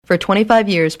For 25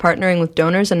 years, partnering with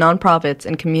donors and nonprofits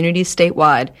and communities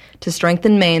statewide to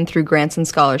strengthen Maine through grants and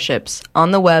scholarships.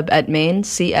 On the web at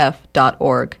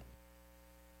mainecf.org.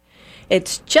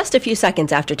 It's just a few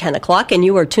seconds after 10 o'clock, and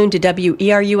you are tuned to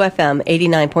WERU-FM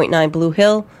 89.9 Blue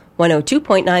Hill,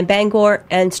 102.9 Bangor,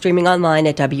 and streaming online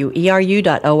at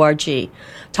weru.org.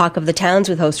 Talk of the Towns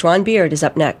with host Ron Beard is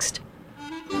up next.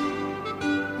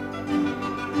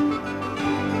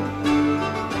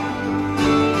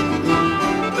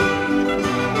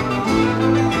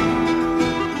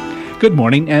 Good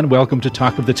morning and welcome to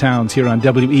Talk of the Towns here on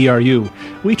WERU.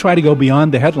 We try to go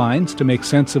beyond the headlines to make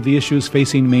sense of the issues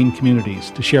facing Maine communities,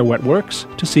 to share what works,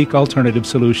 to seek alternative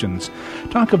solutions.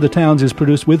 Talk of the Towns is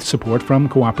produced with support from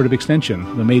Cooperative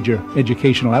Extension, the major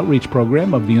educational outreach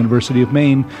program of the University of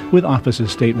Maine with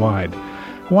offices statewide.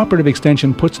 Cooperative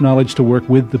Extension puts knowledge to work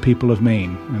with the people of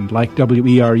Maine, and like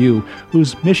WERU,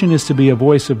 whose mission is to be a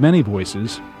voice of many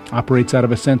voices, operates out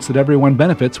of a sense that everyone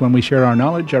benefits when we share our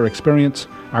knowledge, our experience,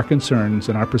 our concerns,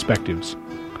 and our perspectives.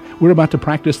 We're about to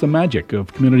practice the magic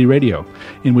of community radio,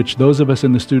 in which those of us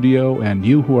in the studio and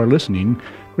you who are listening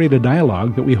create a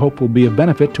dialogue that we hope will be of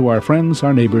benefit to our friends,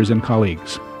 our neighbors, and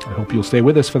colleagues. I hope you'll stay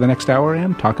with us for the next hour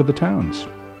and Talk of the Towns.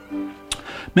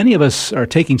 Many of us are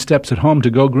taking steps at home to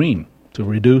go green, to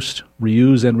reduce,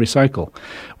 reuse, and recycle.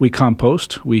 We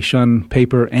compost, we shun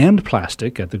paper and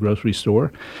plastic at the grocery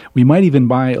store. We might even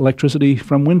buy electricity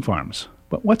from wind farms.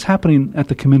 But what's happening at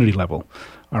the community level?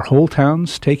 Are whole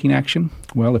towns taking action?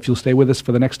 Well, if you'll stay with us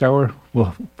for the next hour,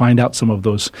 we'll find out some of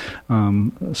those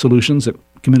solutions that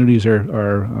communities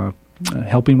are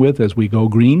helping with as we go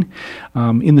green.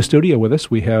 In the studio with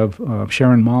us, we have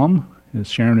Sharon Malm.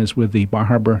 Sharon is with the Bar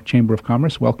Harbor Chamber of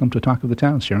Commerce. Welcome to Talk of the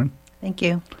Towns, Sharon. Thank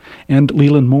you. And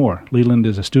Leland Moore. Leland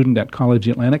is a student at College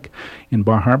Atlantic in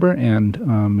Bar Harbor and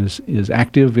is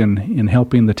active in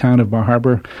helping the town of Bar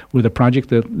Harbor with a project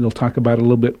that they'll talk about a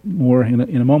little bit more in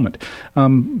a moment.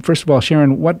 First of all,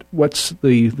 Sharon, what's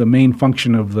the main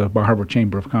function of the Bar Harbor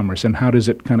Chamber of Commerce, and how does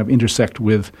it kind of intersect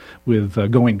with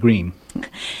going green?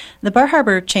 The Bar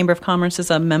Harbor Chamber of Commerce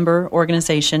is a member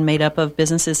organization made up of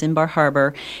businesses in Bar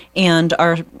Harbor, and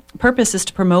our purpose is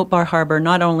to promote Bar Harbor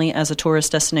not only as a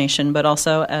tourist destination but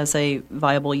also as a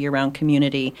viable year-round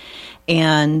community.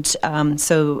 And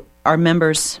so our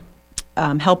members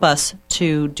help us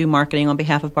to do marketing on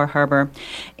behalf of Bar Harbor.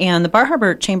 And the Bar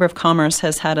Harbor Chamber of Commerce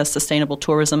has had a Sustainable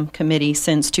Tourism Committee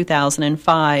since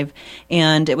 2005,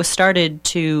 and it was started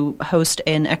to host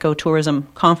an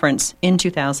ecotourism conference in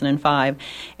 2005,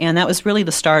 and that was really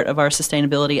the start of our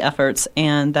sustainability efforts,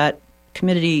 and that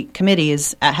committee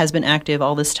has been active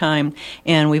all this time,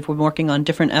 and we've been working on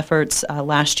different efforts.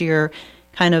 Last year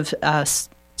kind of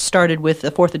started with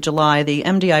the 4th of July. The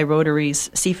MDI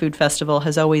Rotary's Seafood Festival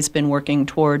has always been working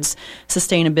towards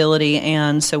sustainability,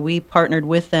 and so we partnered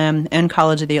with them and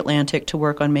College of the Atlantic to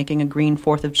work on making a green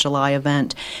 4th of July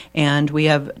event. And we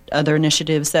have other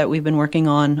initiatives that we've been working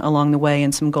on along the way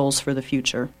and some goals for the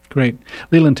future. Great.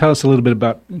 Leland, tell us a little bit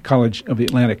about College of the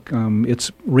Atlantic.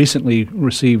 It's recently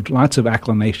received lots of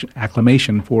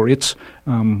acclamation for its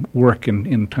work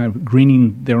in kind of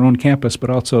greening their own campus, but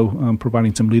also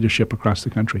providing some leadership across the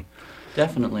country.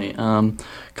 Definitely.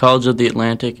 College of the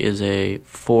Atlantic is a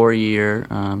 4-year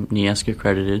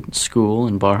NIESC-accredited school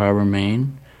in Bar Harbor,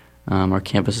 Maine. Our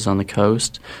campus is on the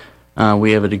coast.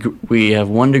 We have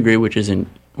one degree, which is in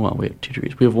we have 2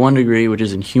 degrees. We have one degree, which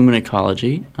is in human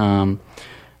ecology.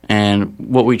 And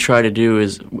what we try to do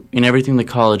is, in everything the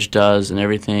college does and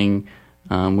everything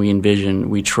we envision,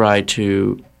 we try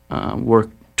to work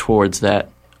towards that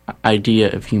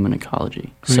idea of human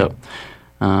ecology. So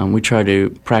we try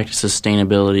to practice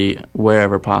sustainability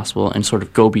wherever possible and sort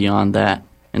of go beyond that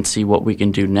and see what we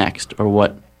can do next, or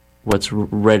what's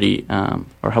ready,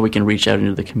 or how we can reach out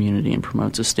into the community and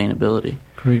promote sustainability.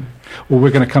 Great. Well, we're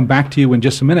going to come back to you in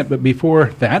just a minute, but before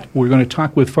that, we're going to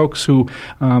talk with folks who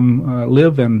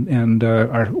live and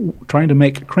are trying to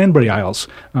make Cranberry Isles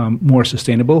more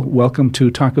sustainable. Welcome to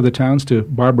Talk of the Towns to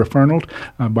Barbara Fernald.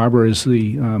 Barbara is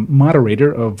the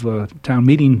moderator of the town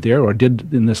meeting there, or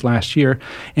did in this last year,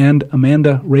 and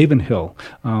Amanda Ravenhill.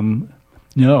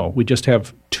 No, we just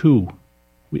have 2.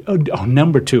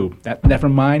 Number 2. Never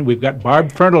mind. We've got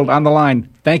Barb Fernald on the line.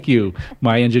 Thank you.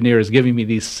 My engineer is giving me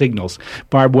these signals.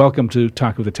 Barb, welcome to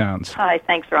Talk of the Towns. Hi.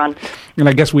 Thanks, Ron. And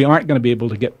I guess we aren't going to be able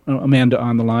to get Amanda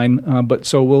on the line, but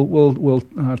so we'll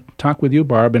talk with you,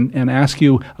 Barb, and ask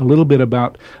you a little bit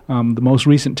about the most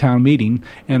recent town meeting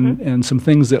and some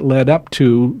things that led up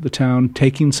to the town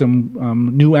taking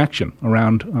some new action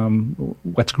around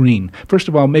what's green. First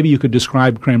of all, maybe you could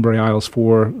describe Cranberry Isles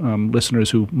for listeners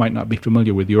who might not be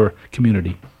familiar with your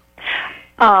community.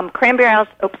 Cranberry Isles.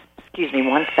 Excuse me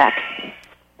one sec.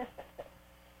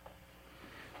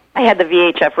 I had the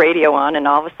VHF radio on, and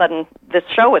all of a sudden this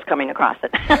show was coming across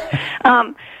it.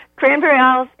 Cranberry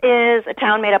Isles is a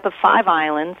town made up of 5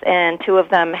 islands, and 2 of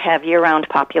them have year-round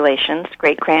populations,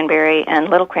 Great Cranberry and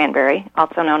Little Cranberry,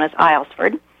 also known as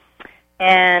Islesford.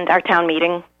 And our town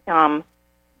meeting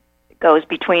goes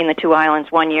between the 2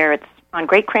 islands. One year it's on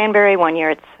Great Cranberry, one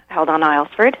year it's held on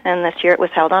Islesford, and this year it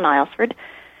was held on Islesford.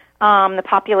 The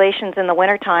populations in the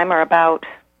wintertime are about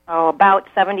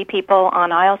 70 people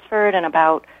on Islesford and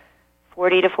about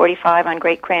 40 to 45 on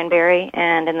Great Cranberry.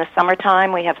 And in the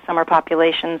summertime, we have summer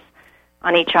populations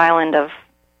on each island of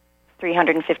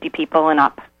 350 people and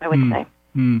up, I would say.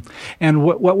 And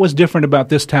what was different about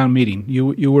this town meeting?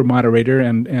 You were moderator,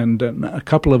 and a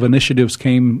couple of initiatives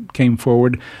came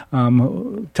forward.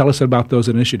 Tell us about those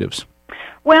initiatives.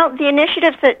 Well, the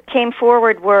initiatives that came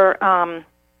forward were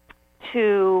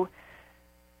to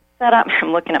set up.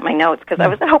 I'm looking at my notes because I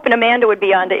was hoping Amanda would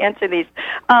be on to answer these.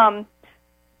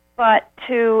 But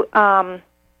to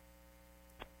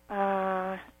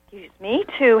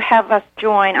to have us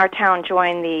our town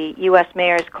join the U.S.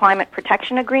 Mayor's Climate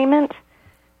Protection Agreement.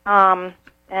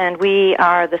 And we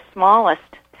are the smallest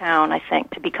town, I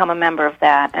think, to become a member of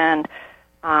that. And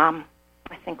I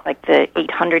think like the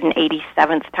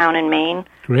 887th town in Maine,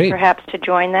 perhaps, to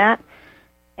join that.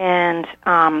 And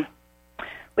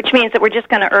which means that we're just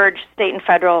going to urge state and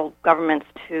federal governments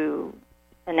to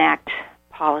enact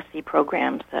policy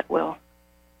programs that will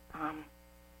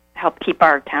help keep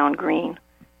our town green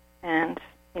and,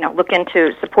 look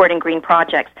into supporting green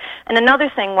projects. And another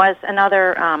thing was,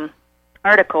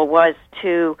 article was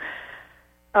to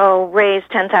raise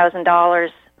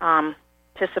 $10,000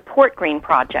 to support green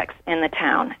projects in the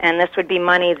town. And this would be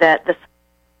money that the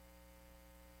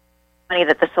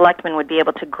selectmen would be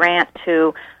able to grant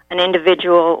to an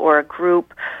individual or a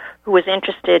group who was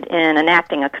interested in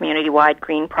enacting a community-wide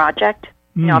green project.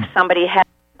 If somebody had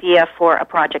an idea for a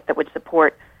project that would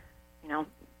support,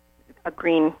 a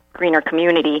greener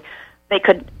community, they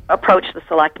could approach the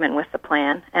selectmen with the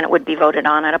plan, and it would be voted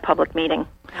on at a public meeting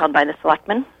held by the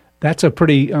selectmen. That's a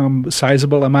pretty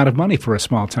sizable amount of money for a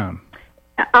small town.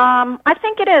 I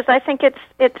think it is. I think it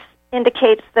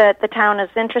indicates that the town is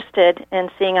interested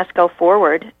in seeing us go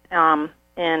forward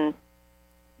in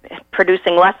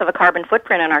producing less of a carbon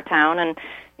footprint in our town and,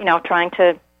 trying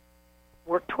to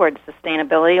work towards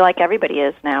sustainability like everybody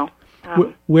is now.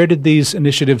 Where did these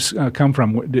initiatives come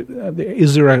from?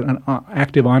 Is there an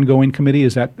active ongoing committee?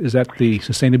 Is that the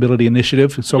Sustainability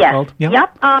Initiative, so-called? Yes.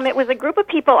 Yep. It was a group of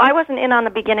people. I wasn't in on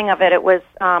the beginning of it. It was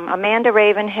Amanda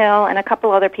Ravenhill and a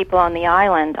couple other people on the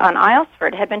island. On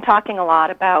Islesford had been talking a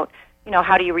lot about,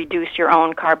 how do you reduce your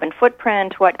own carbon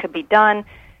footprint? What could be done?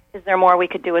 Is there more we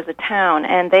could do as a town?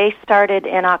 And they started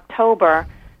in October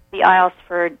the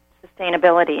Islesford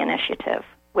Sustainability Initiative,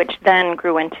 which then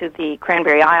grew into the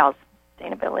Cranberry Isles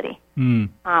Sustainability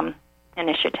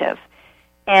Initiative.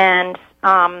 And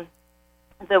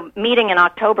the meeting in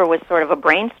October was sort of a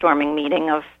brainstorming meeting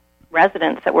of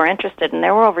residents that were interested, and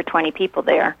there were over 20 people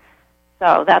there.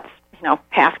 So that's,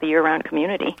 half the year-round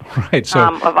community of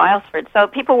Islesford. So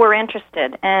people were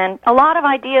interested, and a lot of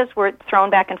ideas were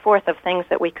thrown back and forth of things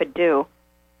that we could do.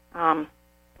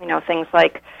 Things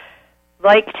like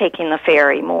taking the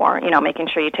ferry more, making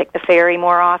sure you take the ferry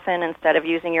more often instead of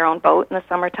using your own boat in the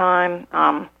summertime.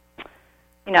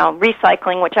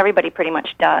 Recycling, which everybody pretty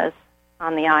much does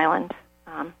on the island,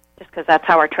 just because that's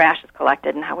how our trash is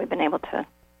collected and how we've been able to,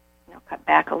 cut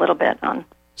back a little bit on.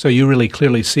 So you really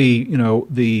clearly see,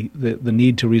 the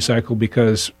need to recycle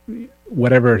because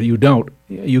whatever you don't,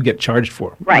 you get charged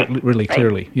for. Right. Really right.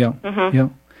 clearly, yeah. Mm-hmm. Yeah.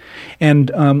 And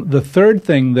the third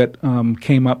thing that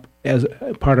came up as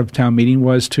part of town meeting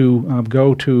was to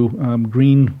go to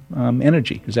green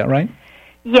energy. Is that right?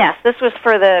 Yes, this was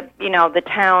for the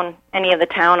town, any of the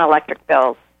town electric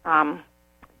bills.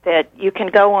 That you can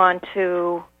go on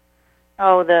to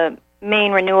the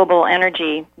Maine Renewable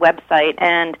Energy website,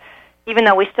 and even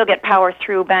though we still get power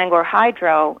through Bangor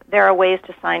Hydro, there are ways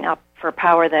to sign up for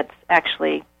power that's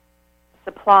actually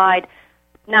supplied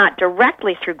not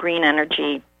directly through green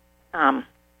energy,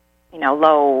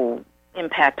 low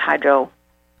impact hydro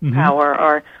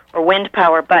power or wind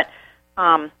power, but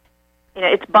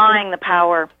it's buying the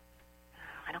power.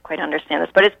 I don't quite understand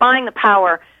this, but it's buying the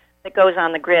power that goes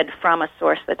on the grid from a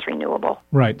source that's renewable.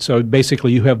 Right. So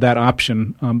basically, you have that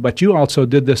option, but you also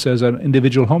did this as an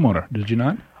individual homeowner, did you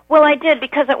not? Well, I did,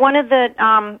 because at one of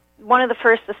the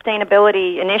first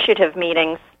sustainability initiative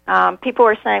meetings, people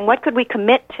were saying, "What could we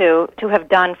commit to have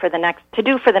done for the next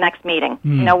meeting?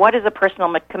 What is a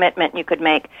personal commitment you could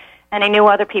make?" And I knew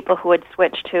other people who had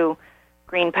switched to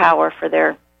green power for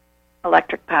their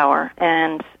electric power,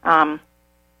 and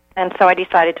so I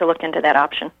decided to look into that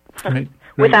option. Right.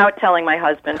 Without telling my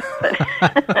husband.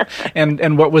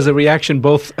 And what was the reaction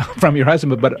both from your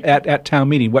husband, but at town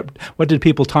meeting? What did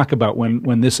people talk about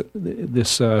when this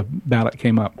ballot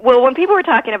came up? Well, when people were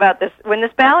talking about this, when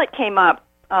this ballot came up,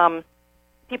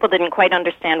 people didn't quite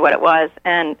understand what it was.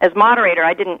 And as moderator,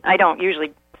 I don't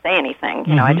usually say anything.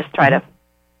 You know, I just try to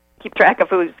keep track of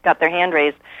who's got their hand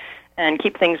raised and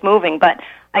keep things moving. But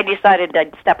I decided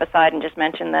I'd step aside and just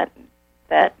mention that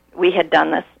we had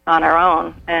done this on our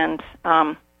own, and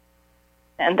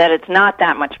that it's not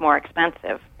that much more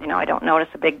expensive. You know, I don't notice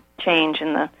a big change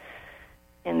in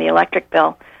the electric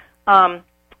bill.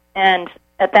 And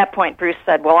at that point, Bruce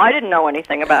said, "Well, I didn't know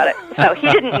anything about it." So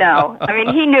he didn't know. I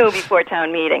mean, he knew before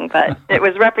town meeting, but it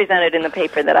was represented in the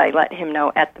paper that I let him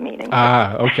know at the meeting.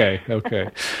 Okay.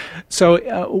 So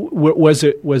was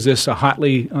this a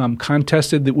hotly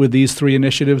contested with these three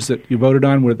initiatives that you voted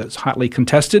on? Were this hotly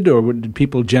contested, or did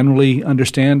people generally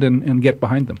understand and get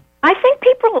behind them? I think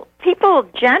people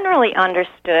generally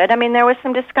understood. I mean, there was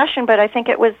some discussion, but I think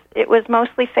it was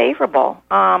mostly favorable.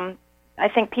 I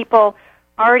think people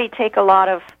already take a lot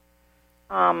of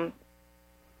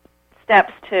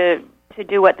steps to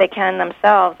do what they can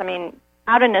themselves. I mean,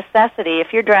 out of necessity,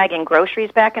 if you're dragging groceries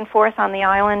back and forth on the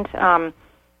island,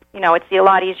 you know, it's a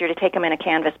lot easier to take them in a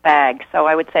canvas bag. So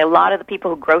I would say a lot of the people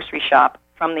who grocery shop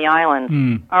from the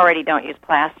island already don't use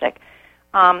plastic.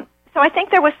 So I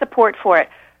think there was support for it.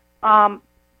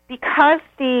 Because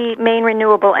the Maine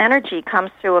Renewable Energy comes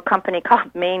through a company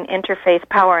called Maine Interfaith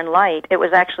Power and Light, it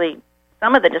was actually,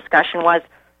 some of the discussion was,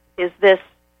 is this,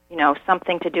 you know,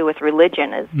 something to do with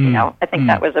religion? You know, I think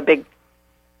that was a big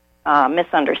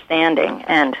misunderstanding,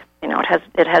 and, you know,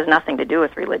 it has nothing to do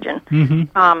with religion.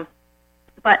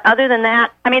 But other than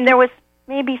that, I mean, there was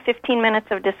maybe 15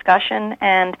 minutes of discussion,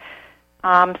 and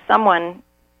someone,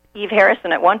 Eve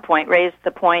Harrison, at one point raised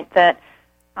the point that,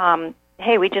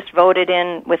 hey, we just voted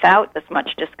in without this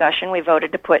much discussion. We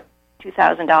voted to put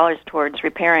 $2,000 towards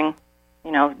repairing,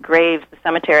 you know, graves, the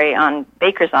cemetery on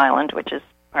Baker's Island, which is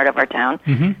part of our town.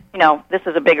 You know, this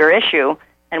is a bigger issue,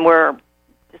 and we're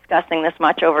discussing this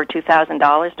much over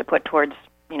 $2,000 to put towards,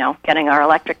 you know, getting our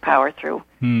electric power through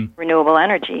renewable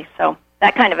energy. So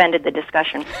that kind of ended the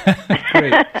discussion.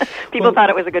 People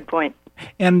thought it was a good point.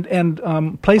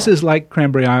 And places like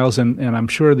Cranberry Isles and I'm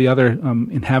sure the other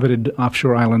inhabited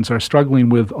offshore islands are struggling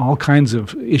with all kinds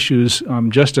of issues,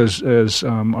 just as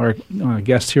our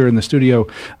guest here in the studio,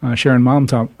 Sharon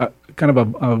Malmtown, kind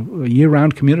of a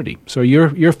year-round community. So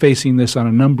you're facing this on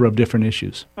a number of different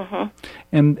issues.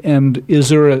 And is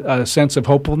there a sense of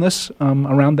hopefulness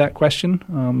around that question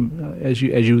as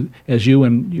you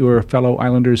and your fellow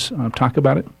islanders talk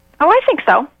about it? Oh, I think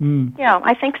so. Yeah,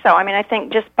 I think so. I mean, I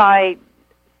think just by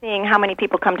seeing how many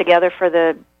people come together for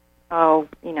the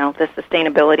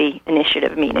sustainability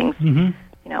initiative meetings, you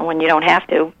know, when you don't have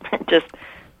to, just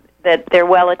that they're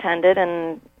well attended,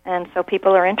 and so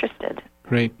people are interested.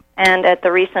 Great. And at the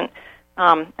recent,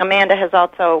 Amanda has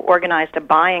also organized a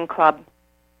buying club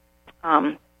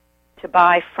to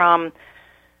buy from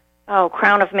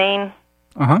Crown of Maine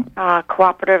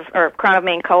cooperative, or Crown of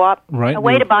Maine Co-op, right. A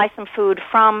way to buy some food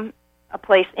from a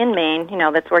place in Maine, you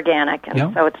know, that's organic,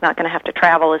 and so it's not going to have to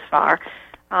travel as far.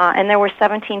 And there were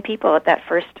 17 people at that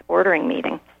first ordering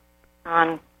meeting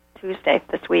on Tuesday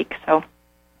this week, so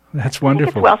that's wonderful.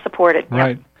 I think it's well supported,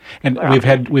 right? Yeah. And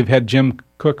we've had Jim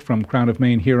Cook from Crown of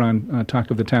Maine here on Talk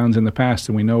of the Towns in the past,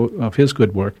 and we know of his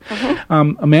good work.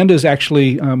 Amanda is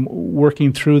actually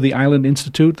working through the Island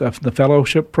Institute, the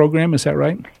fellowship program. Is that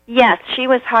right? Yes, she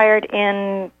was hired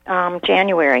in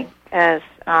January as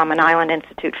an Island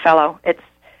Institute fellow.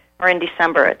 Or in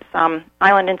December. It's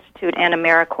Island Institute and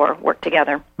AmeriCorps work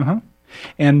together.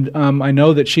 And I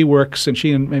know that she works, and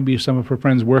she and maybe some of her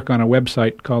friends work on a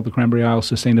website called the Cranberry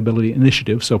Isles Sustainability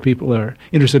Initiative. So people are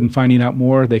interested in finding out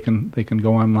more. They can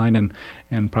go online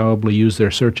and probably use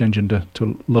their search engine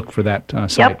to look for that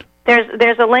site. Yep.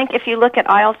 There's a link. If you look at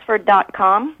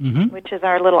islesford.com, which is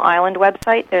our little island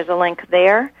website, there's a link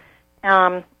there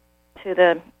to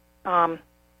the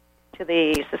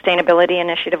Sustainability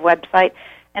Initiative website.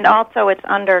 And also it's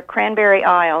under Cranberry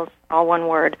Isles, all one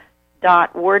word,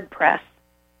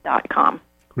 .wordpress.com.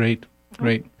 Great.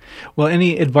 Well,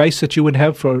 any advice that you would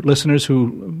have for listeners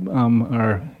who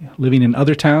are living in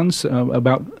other towns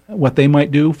about what they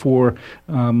might do for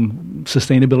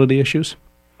sustainability issues?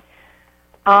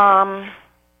 I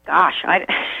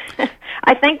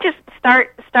think just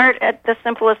start at the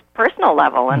simplest personal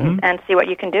level and see what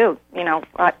you can do. You know,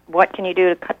 what can you do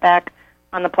to cut back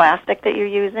on the plastic that you're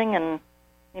using, and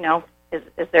you know,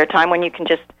 is there a time when you can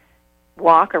just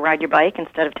walk or ride your bike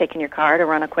instead of taking your car to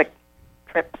run a quick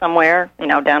trip somewhere,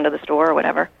 down to the store or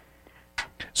whatever.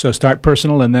 So start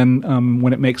personal, and then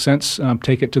when it makes sense,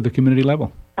 take it to the community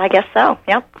level. I guess so,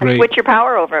 yep. Great. And switch your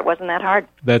power over. It wasn't that hard.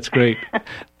 That's great.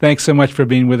 Thanks so much for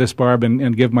being with us, Barb,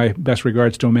 and give my best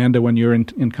regards to Amanda when you're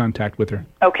in contact with her.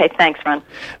 Okay, thanks, Ron.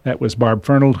 That was Barb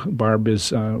Fernald. Barb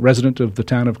is a resident of the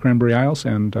town of Cranberry Isles,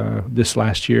 and this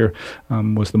last year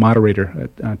was the moderator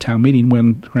at town meeting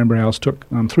when Cranberry Isles took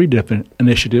 3 different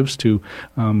initiatives to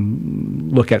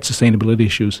look at sustainability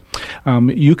issues.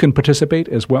 You can participate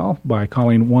as well by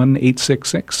calling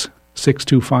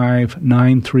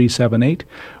 1-866-625-9378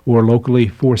 or locally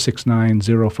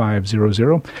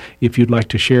 469-0500. If you'd like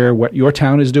to share what your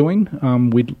town is doing,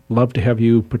 we'd love to have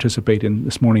you participate in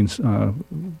this morning's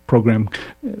program,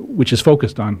 which is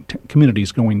focused on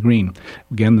communities going green.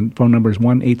 Again, the phone number is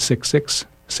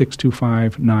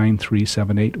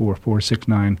 1-866-625-9378 or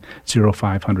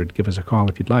 469-0500. Give us a call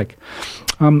if you'd like.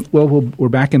 We're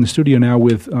back in the studio now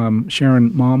with Sharon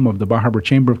Malm of the Bar Harbor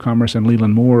Chamber of Commerce and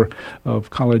Leland Moore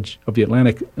of College of the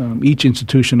Atlantic. Each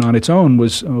institution on its own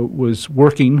was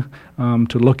working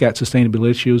to look at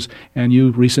sustainability issues, and you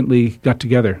recently got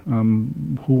together.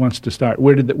 Who wants to start?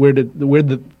 Where did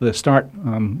the start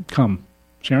come?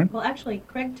 Sharon? Well, actually,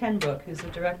 Craig Tenbrook, who's the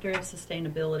Director of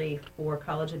Sustainability for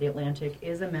College of the Atlantic,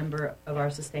 is a member of our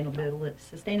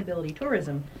Sustainability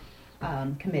Tourism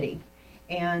Committee.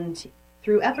 And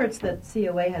through efforts that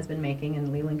COA has been making,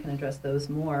 and Leland can address those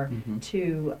more,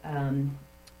 to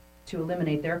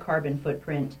eliminate their carbon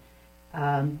footprint,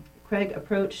 Craig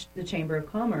approached the Chamber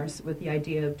of Commerce with the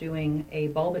idea of doing a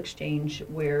bulb exchange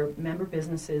where member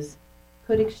businesses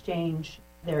could exchange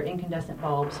their incandescent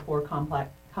bulbs for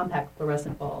compact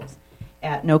fluorescent bulbs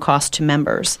at no cost to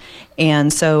members.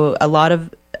 And so a lot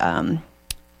of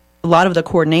the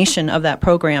coordination of that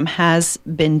program has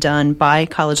been done by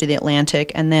College of the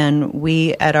Atlantic, and then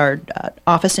we at our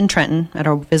office in Trenton, at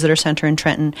our visitor center in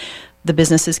Trenton, the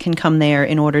businesses can come there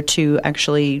in order to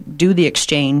actually do the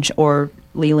exchange, or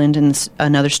Leland and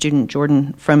another student,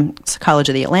 Jordan, from College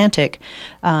of the Atlantic,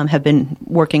 have been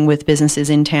working with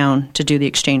businesses in town to do the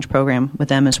exchange program with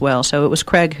them as well. So it was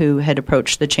Craig who had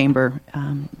approached the chamber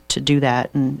to do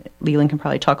that, and Leland can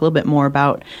probably talk a little bit more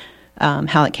about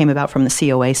how it came about from the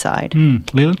COA side.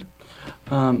 Leland?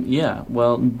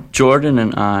 Jordan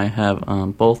and I have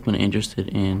both been interested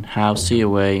in how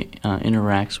COA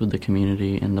interacts with the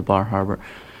community and the Bar Harbor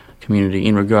community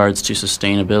in regards to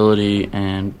sustainability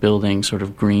and building sort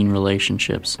of green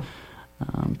relationships,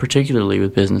 particularly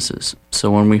with businesses.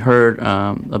 So when we heard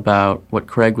about what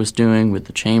Craig was doing with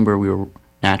the chamber, we were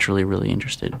naturally really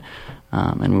interested.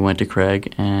 And we went to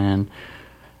Craig, and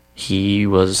he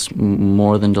was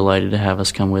more than delighted to have us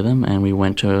come with him, and we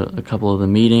went to a couple of the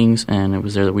meetings, and it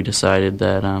was there that we decided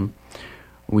that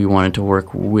we wanted to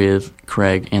work with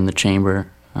Craig and the chamber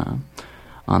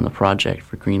on the project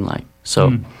for Greenlight.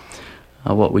 So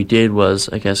what we did was,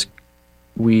 I guess,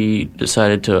 we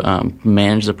decided to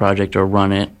manage the project or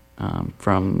run it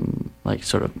from, like,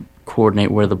 sort of coordinate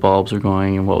where the bulbs were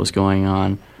going and what was going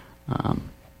on.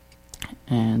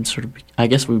 And sort of, I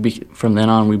guess from then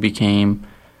on we became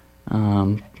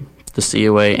the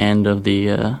COA end of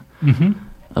the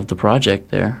project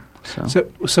there.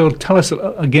 So tell us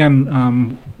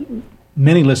again.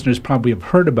 Many listeners probably have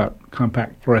heard about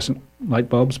compact fluorescent light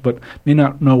bulbs, but may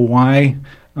not know why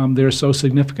they're so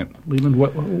significant. Leland,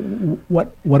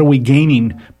 what are we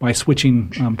gaining by switching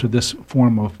to this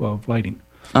form of lighting?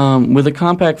 With a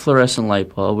compact fluorescent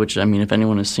light bulb, which, I mean, if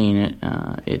anyone has seen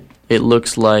it, it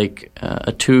looks like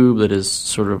a tube that is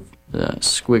sort of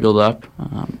squiggled up,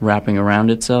 wrapping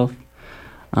around itself.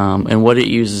 And what it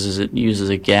uses is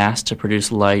a gas to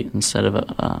produce light instead of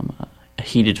a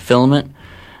heated filament.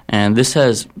 And this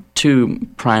has 2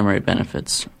 primary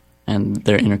benefits, and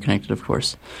they're interconnected, of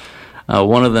course.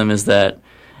 One of them is that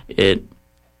it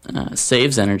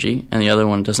saves energy, and the other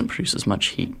one doesn't produce as much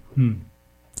heat.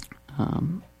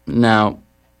 Now,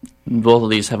 both of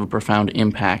these have a profound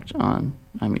impact on,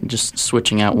 just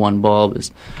switching out one bulb is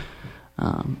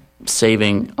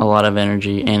saving a lot of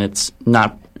energy, and it's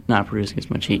not producing as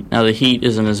much heat. Now, the heat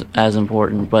isn't as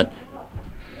important, but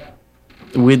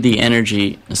with the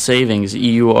energy savings,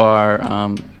 you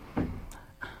are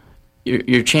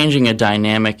you're changing a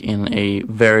dynamic in a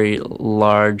very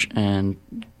large and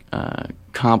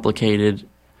complicated.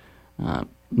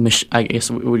 I guess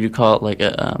would you call it like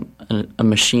a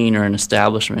machine or an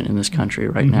establishment in this country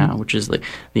right now, which is the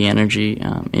energy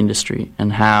industry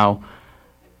and how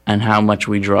much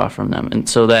we draw from them, and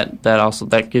so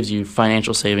that gives you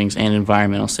financial savings and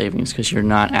environmental savings because you're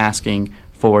not asking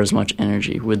for as much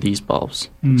energy with these bulbs.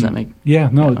 Does that make? Yeah,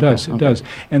 no, it okay, does. It does.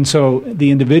 And so the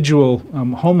individual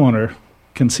homeowner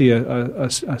can see a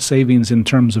savings in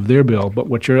terms of their bill, but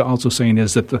what you're also saying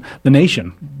is that the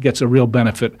nation gets a real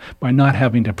benefit by not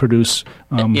having to produce.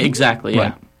 Exactly,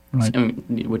 right. yeah. Right. I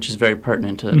mean, which is very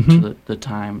pertinent to the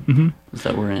time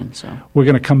that we're in. So we're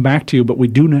going to come back to you, but we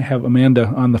do have Amanda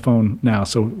on the phone now,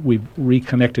 so we've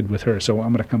reconnected with her. So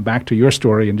I'm going to come back to your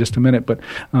story in just a minute. But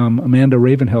Amanda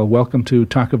Ravenhill, welcome to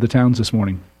Talk of the Towns this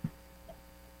morning.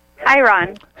 Hi,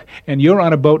 Ron. And you're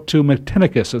on a boat to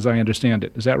Matinicus, as I understand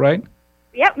it. Is that right?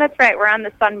 Yep, that's right. We're on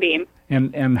the Sunbeam.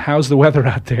 And how's the weather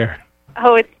out there?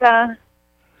 Oh, it's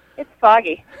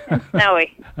foggy and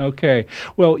snowy. Okay.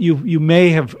 Well, you may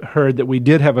have heard that we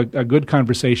did have a good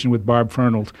conversation with Barb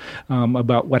Fernald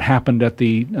about what happened at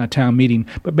the town meeting,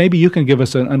 but maybe you can give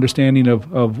us an understanding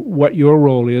of what your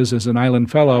role is as an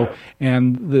Island Fellow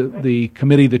and the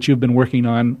committee that you've been working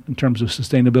on in terms of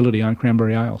sustainability on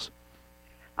Cranberry Isles.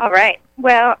 All right.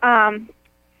 Well,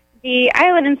 the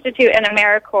Island Institute and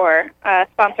AmeriCorps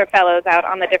sponsor fellows out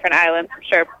on the different islands. I'm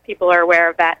sure people are aware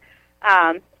of that.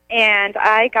 And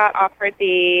I got offered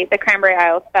the Cranberry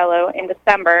Isles Fellow in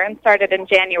December and started in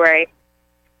January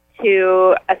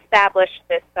to establish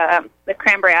this the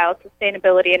Cranberry Isles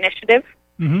Sustainability Initiative,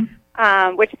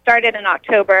 which started in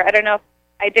October. I don't know if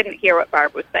I didn't hear what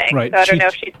Barb was saying, right. So I don't know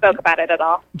if she spoke about it at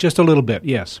all. Just a little bit,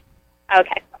 yes.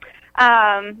 Okay.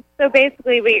 So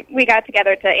basically, we got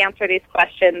together to answer these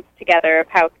questions together of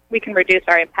how we can reduce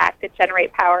our impact to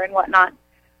generate power and whatnot.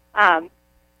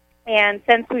 And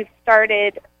since I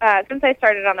started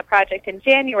on the project in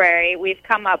January, we've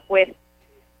come up with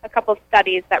a couple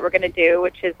studies that we're going to do,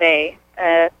 which is a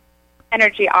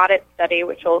energy audit study,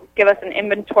 which will give us an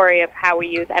inventory of how we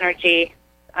use energy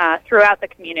throughout the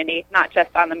community, not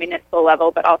just on the municipal level,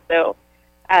 but also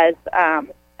as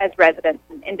residents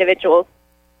and individuals.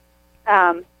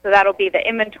 So that'll be the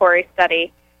inventory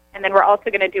study, and then we're also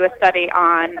going to do a study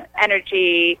on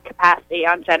energy capacity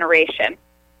on generation.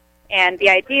 And the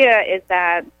idea is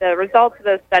that the results of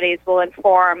those studies will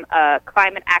inform a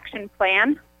climate action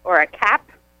plan, or a CAP,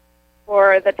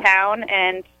 for the town,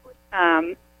 and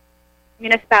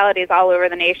municipalities all over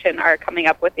the nation are coming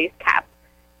up with these CAP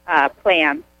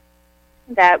plans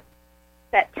that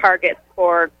set targets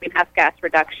for greenhouse gas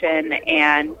reduction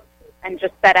and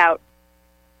just set out,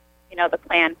 the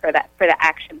plan for the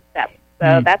action steps.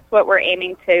 So that's what we're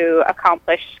aiming to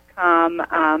accomplish come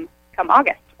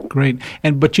August. Great.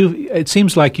 But it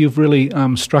seems like you've really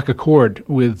struck a chord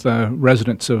with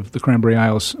residents of the Cranberry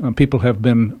Isles. People have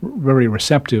been very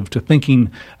receptive to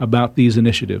thinking about these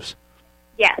initiatives.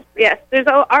 Yes. There's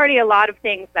already a lot of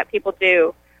things that people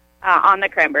do on the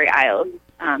Cranberry Isles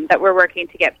that we're working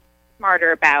to get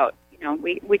smarter about.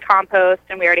 We compost,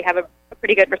 and we already have a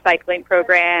pretty good recycling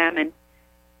program, and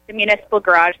the municipal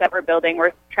garage that we're building,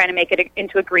 we're trying to make it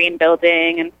into a green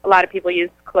building, and a lot of people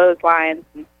use clotheslines.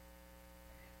 And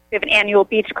we have an annual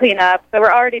beach cleanup, so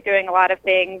we're already doing a lot of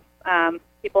things.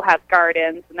 People have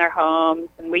gardens in their homes,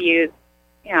 and we use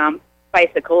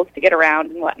bicycles to get around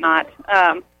and whatnot.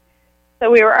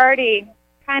 So we were already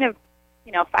kind of,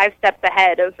 5 steps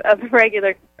ahead of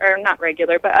regular, or not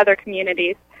regular, but other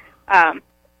communities.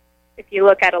 If you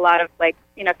look at a lot of,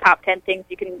 top 10 things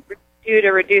you can do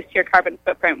to reduce your carbon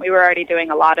footprint, we were already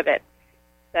doing a lot of it.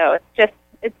 So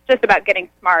it's just about getting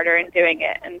smarter and doing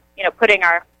it, and putting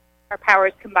our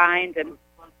powers combined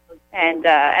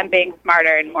and being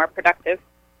smarter and more productive.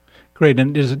 Great.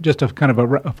 And is it just a kind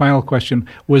of a final question?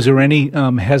 Was there any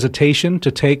hesitation to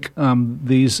take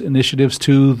these initiatives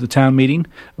to the town meeting,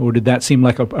 or did that seem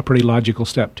like a pretty logical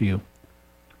step to you?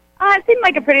 It seemed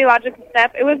like a pretty logical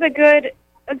step. It was a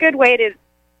good way to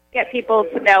get people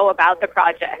to know about the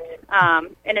project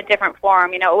in a different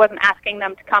form. It wasn't asking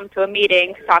them to come to a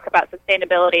meeting to talk about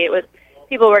sustainability. It was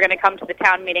people were going to come to the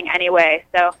town meeting anyway.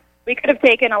 So we could have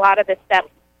taken a lot of the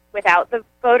steps without the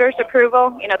voters'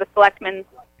 approval. The selectmen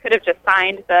could have just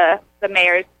signed the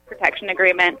mayor's protection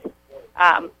agreement,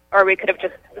 or we could have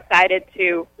just decided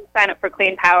to sign up for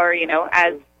clean power,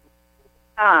 as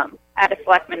at a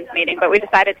selectmen's meeting. But we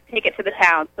decided to take it to the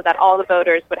town so that all the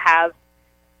voters would have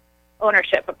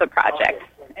ownership of the project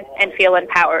and feel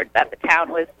empowered that the town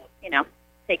was,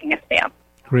 taking a stand.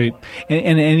 Great.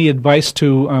 And any advice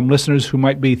to listeners who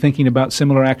might be thinking about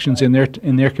similar actions in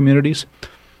their communities?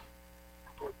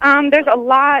 There's a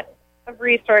lot of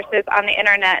resources on the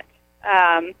internet.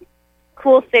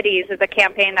 Cool Cities is a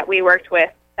campaign that we worked with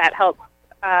that helps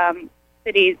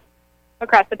cities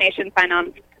across the nation sign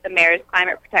on to the mayor's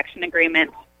climate protection agreement.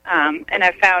 And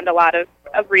I've found a lot of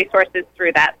resources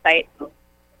through that site.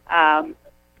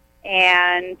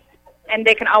 And and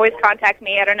they can always contact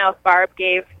me. I don't know if Barb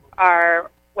gave our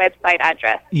website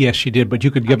address. Yes, she did, but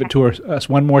you could give it to us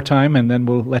one more time, and then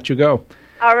we'll let you go.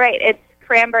 All right, it's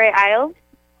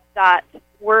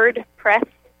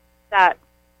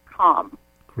cranberryisles.wordpress.com.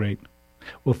 Great.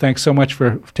 Well, thanks so much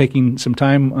for taking some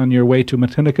time on your way to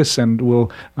Matinicus, and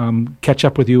we'll catch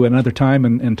up with you another time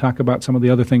and talk about some of the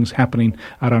other things happening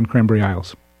out on Cranberry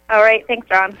Isles. All right, thanks,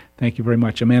 John. Thank you very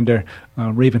much. Amanda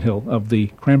Ravenhill of the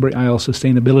Cranberry Isles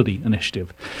Sustainability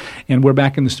Initiative. And we're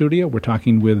back in the studio. We're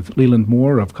talking with Leland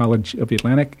Moore of College of the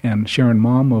Atlantic and Sharon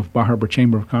Malm of Bar Harbor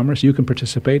Chamber of Commerce. You can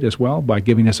participate as well by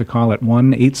giving us a call at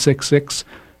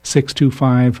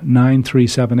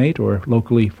 1-866-625-9378 or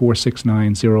locally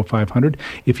 469-0500.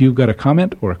 If you've got a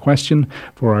comment or a question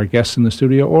for our guests in the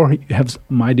studio, or you have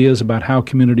some ideas about how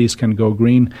communities can go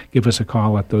green, give us a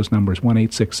call at those numbers,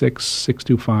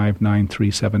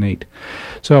 1-866-625-9378.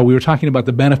 So we were talking about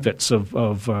the benefits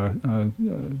of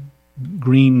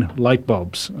green light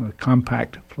bulbs,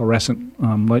 compact fluorescent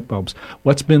light bulbs.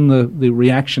 What's been the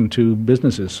reaction to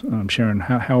businesses, Sharon?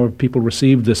 How have people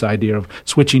received this idea of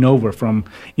switching over from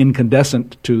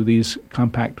incandescent to these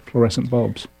compact fluorescent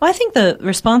bulbs? Well, I think the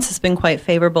response has been quite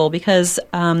favorable because,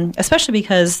 especially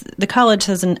because the college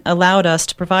has allowed us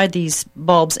to provide these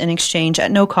bulbs in exchange at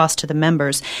no cost to the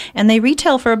members, and they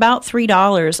retail for about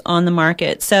 $3 on the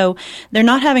market. So they're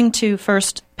not having to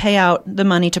first pay out the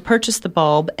money to purchase the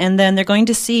bulb, and then they're going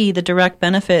to see the direct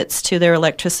benefits to their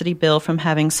electricity bill from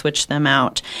having switched them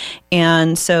out.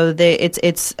 And so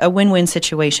it's a win-win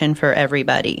situation for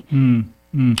everybody. And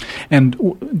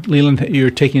Leland, you're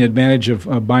taking advantage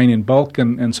of buying in bulk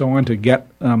and so on to get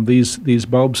these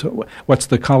bulbs. What's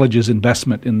the college's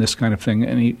investment in this kind of thing?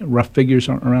 Any rough figures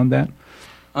around that?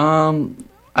 I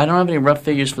don't have any rough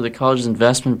figures for the college's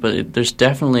investment, but there's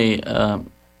definitely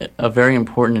a very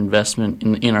important investment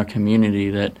in our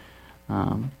community that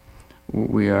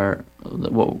we're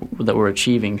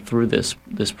achieving through this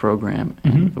program.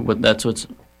 And that's what's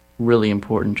really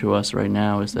important to us right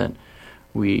now, is that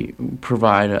we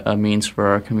provide a means for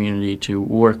our community to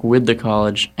work with the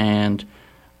college and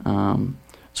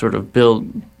sort of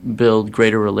build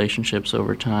greater relationships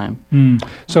over time.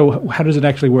 So how does it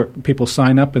actually work? People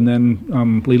sign up and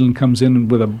then Leland comes in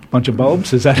with a bunch of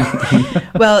bulbs? Is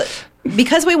that? Well,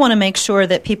 because we want to make sure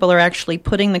that people are actually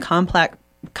putting the compact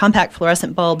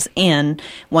fluorescent bulbs in,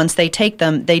 once they take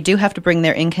them, they do have to bring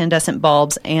their incandescent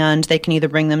bulbs, and they can either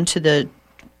bring them to the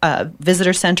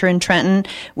visitor center in Trenton.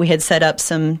 We had set up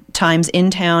some times in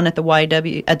town at the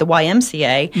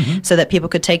YMCA so that people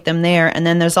could take them there. And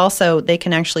then there's also, they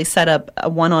can actually set up a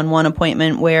one-on-one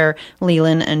appointment where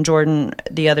Leland and Jordan,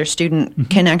 the other student,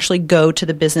 can actually go to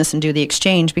the business and do the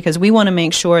exchange, because we want to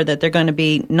make sure that they're going to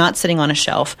be not sitting on a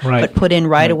shelf, but put in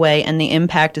right away, and the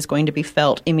impact is going to be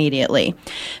felt immediately.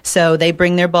 So they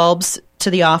bring their bulbs to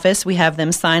the office. We have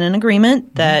them sign an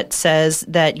agreement that says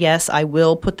that, yes, I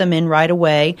will put them in right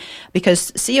away,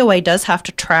 because COA does have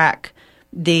to track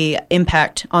the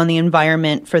impact on the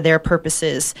environment for their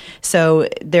purposes. So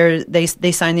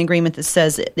they sign the agreement that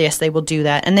says, yes, they will do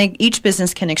that. And each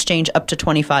business can exchange up to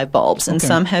 25 bulbs. And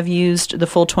some have used the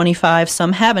full 25,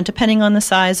 some haven't, depending on the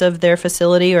size of their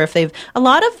facility, or if a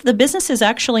lot of the businesses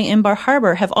actually in Bar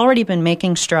Harbor have already been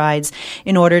making strides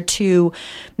in order to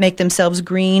make themselves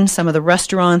green, some of the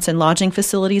restaurants and lodging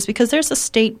facilities, because there's a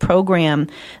state program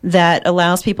that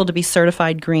allows people to be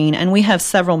certified green. And we have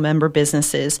several member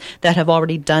businesses that have already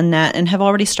done that and have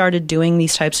already started doing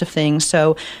these types of things.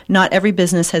 So not every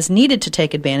business has needed to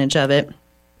take advantage of it.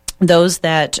 Those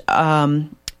that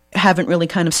haven't really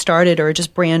kind of started or are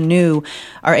just brand new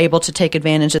are able to take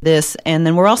advantage of this. And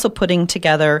then we're also putting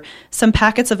together some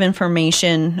packets of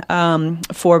information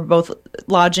for both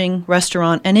lodging,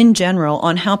 restaurant, and in general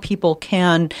on how people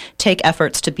can take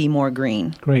efforts to be more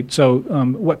green. Great. So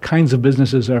what kinds of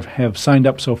businesses have signed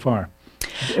up so far?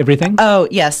 Everything? Oh,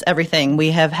 yes, everything.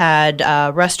 We have had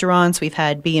restaurants, we've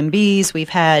had B&Bs, we've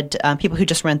had people who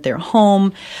just rent their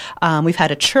home, we've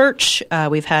had a church,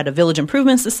 we've had a village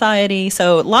improvement society.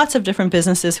 So lots of different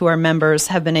businesses who are members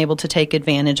have been able to take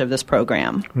advantage of this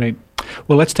program. Great.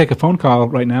 Well, let's take a phone call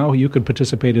right now. You could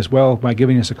participate as well by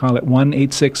giving us a call at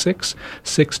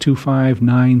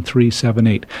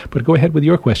 1-866-625-9378. But go ahead with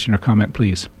your question or comment,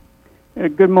 please.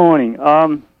 Good morning.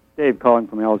 Dave calling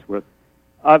from Ellsworth.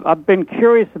 I've been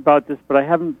curious about this, but I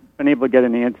haven't been able to get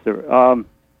an answer.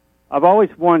 I've always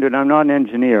wondered, I'm not an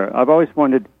engineer, I've always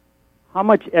wondered how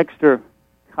much extra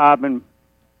carbon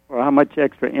or how much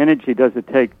extra energy does it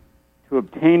take to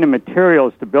obtain the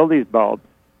materials to build these bulbs?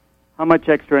 How much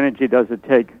extra energy does it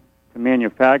take to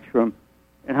manufacture them?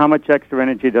 And how much extra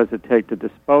energy does it take to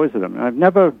dispose of them? And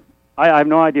I have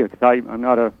no idea, because I'm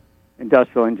not an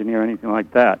industrial engineer or anything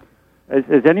like that.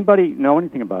 Does anybody know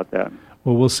anything about that?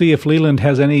 Well, we'll see if Leland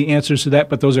has any answers to that,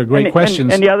 but those are great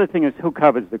questions. And the other thing is who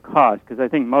covers the cost, because I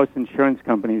think most insurance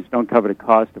companies don't cover the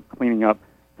cost of cleaning up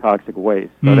toxic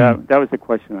waste. So that was the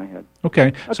question I had.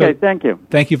 Okay. Okay, thank you.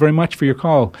 Thank you very much for your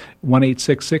call.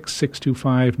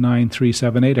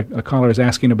 1-866-625-9378. A caller is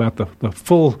asking about the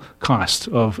full cost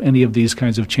of any of these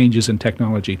kinds of changes in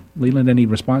technology. Leland, any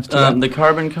response to that? The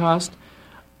carbon cost?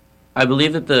 I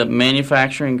believe that the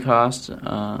manufacturing cost,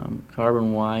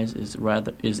 carbon-wise,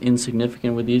 is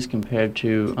insignificant with these compared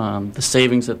to the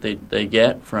savings that they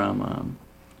get from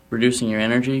reducing your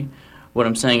energy. What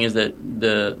I'm saying is that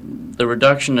the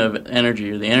reduction of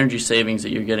energy, or the energy savings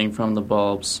that you're getting from the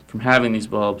bulbs, from having these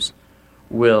bulbs,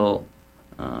 will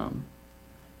kind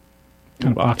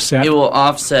of offset. It will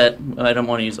offset. I don't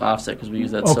want to use offset because we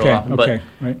use that so often, but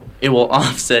right. It will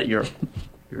offset your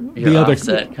the other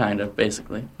offset, kind of,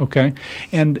 basically. Okay.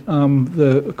 And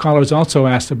the callers also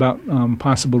asked about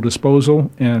possible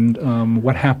disposal and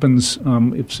what happens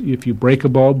if you break a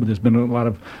bulb. There's been a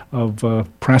lot of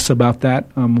press about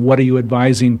that. What are you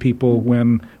advising people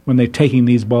when they're taking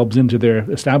these bulbs into their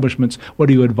establishments? What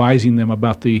are you advising them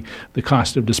about the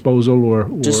cost of disposal or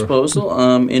disposal?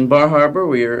 In Bar Harbor,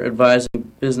 we are advising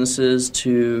businesses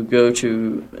to go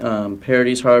to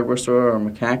Parady's Hardware Store or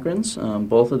McCachran's.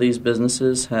 Both of these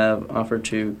businesses have offered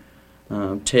to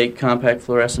take compact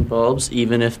fluorescent bulbs,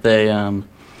 even if they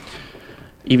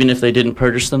didn't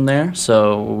purchase them there.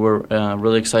 So we're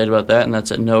really excited about that, and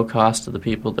that's at no cost to the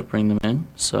people that bring them in.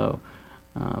 So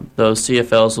those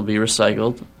CFLs will be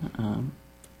recycled.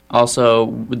 Also,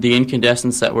 with the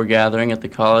incandescents that we're gathering at the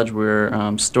college,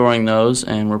 we're storing those,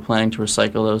 and we're planning to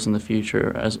recycle those in the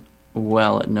future as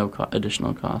well at no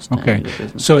additional cost. Okay,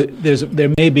 so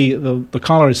there may be, the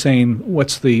caller is saying,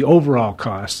 what's the overall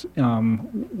cost?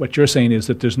 What you're saying is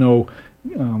that there's no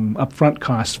upfront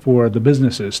cost for the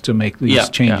businesses to make these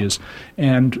changes.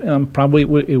 Yeah. And probably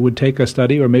it would take a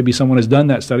study, or maybe someone has done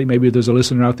that study. Maybe there's a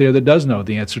listener out there that does know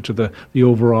the answer to the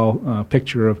overall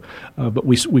picture of, but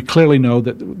we clearly know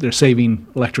that they're saving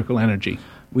electrical energy.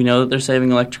 We know that they're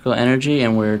saving electrical energy,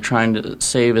 and we're trying to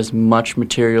save as much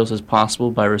materials as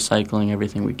possible by recycling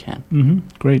everything we can. Mm-hmm.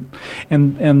 Great.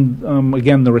 And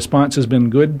again, the response has been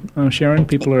good, Sharon?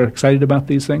 People are excited about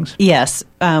these things? Yes.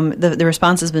 The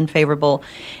response has been favorable.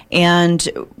 And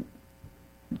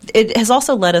it has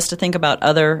also led us to think about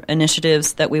other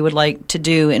initiatives that we would like to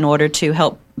do in order to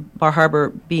help Bar Harbor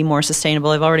be more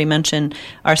sustainable. I've already mentioned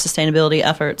our sustainability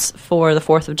efforts for the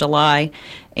 4th of July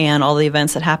and all the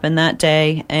events that happen that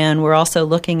day. And we're also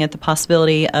looking at the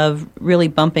possibility of really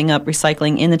bumping up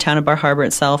recycling in the town of Bar Harbor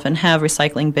itself and have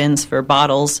recycling bins for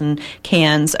bottles and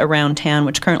cans around town,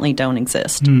 which currently don't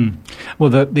exist. Well,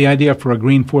 the idea for a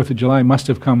green 4th of July must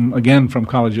have come again from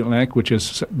College Atlantic, which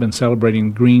has been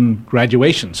celebrating green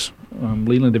graduations.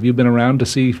 Leland, have you been around to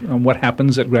see what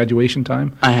happens at graduation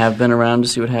time? I have been around to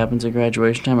see what happens at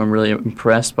graduation time. I'm really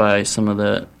impressed by some of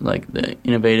the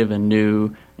innovative and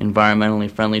new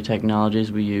environmentally friendly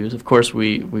technologies we use. Of course,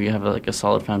 we have a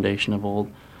solid foundation of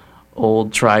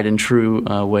old tried and true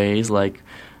ways like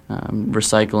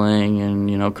recycling and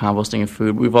composting of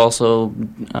food. We've also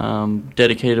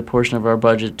dedicated a portion of our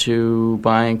budget to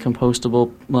buying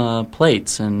compostable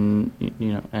plates and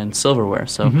silverware.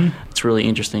 So it's really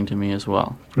interesting to me as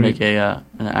well. Great. Make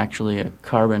actually a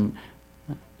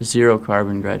zero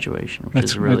carbon graduation, which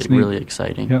is really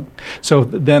exciting. Yeah. So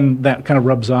then that kind of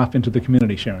rubs off into the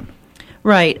community, Sharon.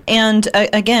 Right. And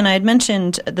again, I had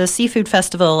mentioned the Seafood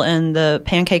Festival and the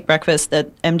pancake breakfast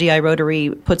that MDI Rotary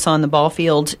puts on the ball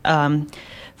field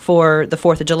for the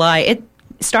 4th of July. It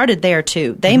started there,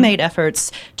 too. They made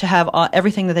efforts to have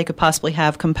everything that they could possibly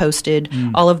have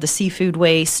composted, all of the seafood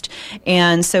waste.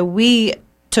 And so we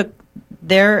took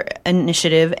their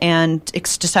initiative and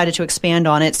decided to expand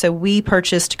on it. So we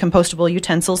purchased compostable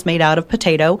utensils made out of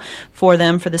potato for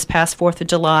them for this past 4th of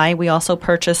July. We also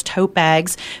purchased tote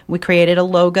bags. We created a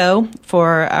logo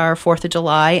for our 4th of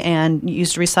July and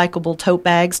used recyclable tote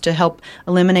bags to help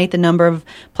eliminate the number of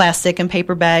plastic and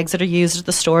paper bags that are used at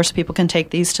the store so people can take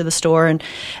these to the store.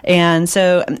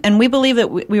 And we believe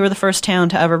that we were the first town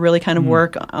to ever really kind of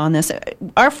work on this.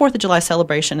 Our 4th of July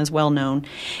celebration is well known,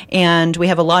 and we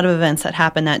have a lot of events that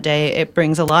happen that day. It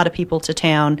brings a lot of people to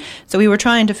town. So we were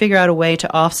trying to figure out a way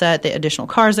to offset the additional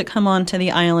cars that come onto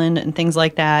the island and things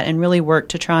like that, and really work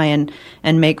to try and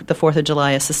make the 4th of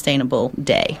July a sustainable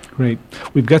day. Great.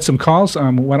 We've got some calls.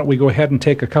 Why don't we go ahead and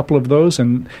take a couple of those,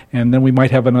 and then we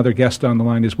might have another guest on the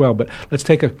line as well. But let's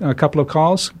take a couple of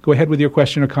calls. Go ahead with your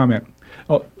question or comment.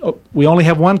 Oh, we only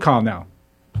have one call now.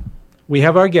 We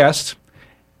have our guest.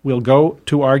 We'll go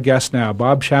to our guest now.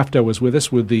 Bob Shafto is with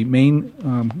us with the Maine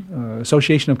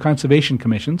Association of Conservation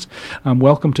Commissions.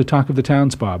 Welcome to Talk of the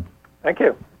Towns, Bob. Thank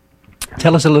you.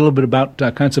 Tell us a little bit about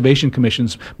conservation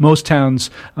commissions. Most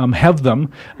towns have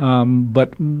them,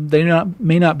 but they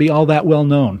may not be all that well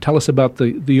known. Tell us about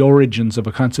the origins of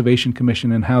a conservation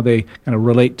commission and how they kind of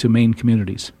relate to Maine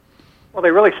communities. Well,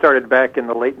 they really started back in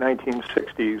the late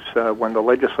 1960s when the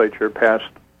legislature passed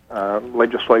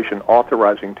legislation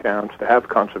authorizing towns to have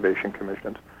conservation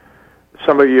commissions.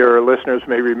 Some of your listeners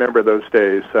may remember those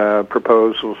days,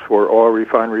 proposals for oil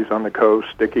refineries on the coast,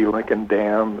 Dickey Lincoln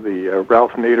Dam, the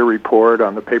Ralph Nader report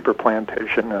on the paper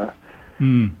plantation,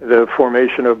 the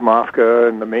formation of MOFCA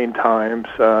and the Maine Times.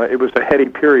 It was a heady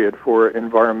period for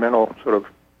environmental sort of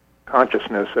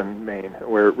consciousness in Maine,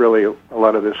 where really a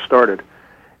lot of this started.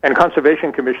 And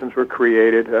conservation commissions were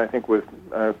created, I think, with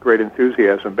great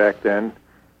enthusiasm back then,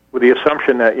 with the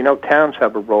assumption that, towns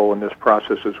have a role in this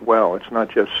process as well. It's not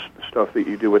just stuff that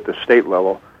you do at the state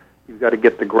level. You've got to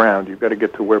get the ground. You've got to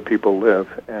get to where people live.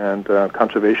 And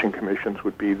conservation commissions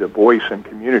would be the voice in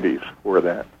communities for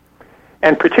that.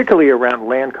 And particularly around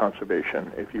land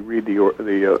conservation. If you read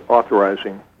the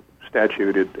authorizing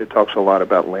statute, it talks a lot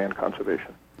about land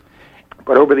conservation.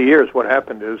 But over the years, what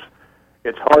happened is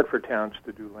it's hard for towns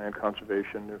to do land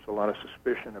conservation. There's a lot of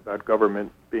suspicion about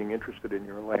government being interested in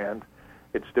your land.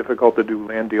 It's difficult to do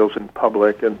land deals in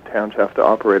public, and towns have to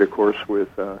operate, of course, with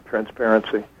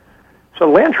transparency.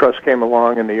 So land trusts came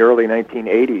along in the early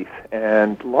 1980s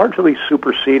and largely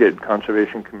superseded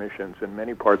conservation commissions in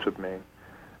many parts of Maine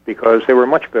because they were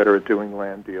much better at doing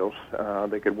land deals.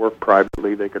 They could work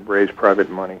privately. They could raise private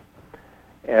money.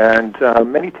 And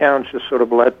many towns just sort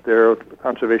of let their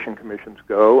conservation commissions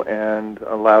go and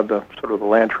allowed the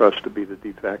land trust to be the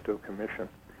de facto commission.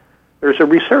 There's a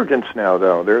resurgence now,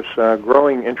 though. There's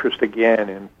growing interest again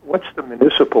in what's the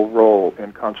municipal role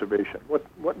in conservation? What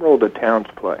role do towns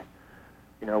play?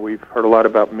 We've heard a lot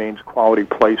about Maine's quality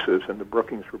places and the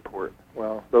Brookings Report.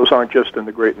 Well, those aren't just in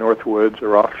the Great North Woods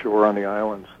or offshore on the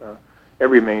islands.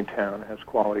 Every Maine town has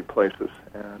quality places.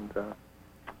 And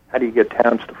how do you get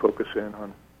towns to focus in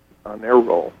on their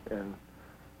role in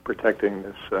protecting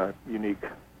this unique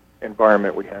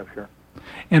environment we have here?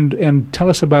 And tell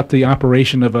us about the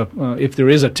operation of if there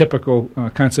is a typical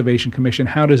conservation commission,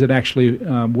 how does it actually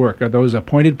work? Are those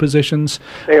appointed positions?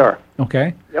 They are.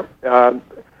 Okay. Yep.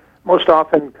 Most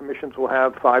often, commissions will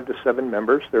have 5 to 7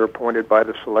 members. They're appointed by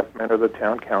the selectmen or the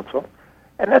town council.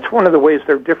 And that's one of the ways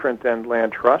they're different than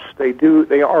land trusts. They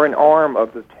are an arm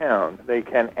of the town. They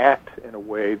can act in a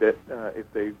way that,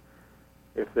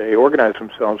 if they organize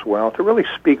themselves well, to really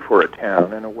speak for a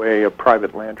town in a way a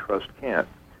private land trust can't.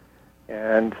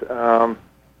 And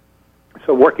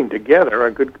so working together,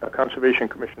 a conservation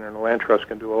commission and a land trust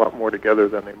can do a lot more together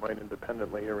than they might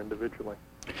independently or individually.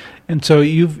 And so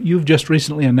you've just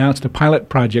recently announced a pilot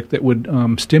project that would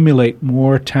stimulate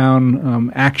more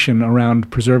town action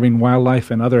around preserving wildlife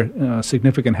and other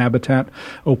significant habitat,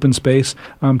 open space.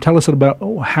 Tell us about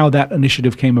how that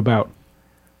initiative came about.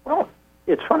 Well,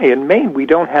 it's funny. In Maine, we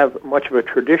don't have much of a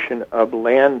tradition of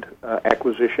land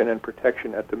acquisition and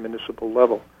protection at the municipal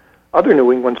level. Other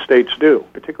New England states do,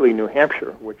 particularly New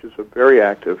Hampshire, which is very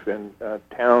active in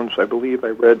towns. I believe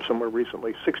I read somewhere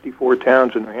recently 64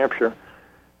 towns in New Hampshire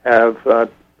have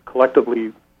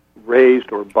collectively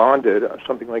raised or bonded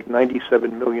something like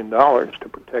 $97 million to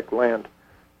protect land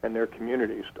and their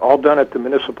communities, all done at the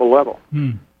municipal level.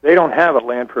 They don't have a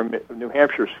Land for New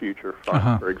Hampshire's Future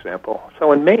fund, for example.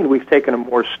 So in Maine, we've taken a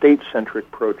more state-centric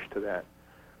approach to that.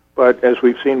 But as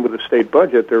we've seen with the state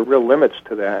budget, there are real limits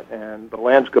to that, and the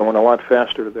land's going a lot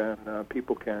faster than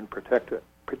people can protect it,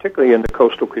 particularly in the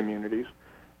coastal communities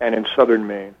and in southern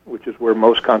Maine, which is where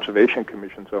most conservation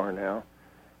commissions are now,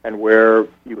 and where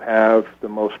you have the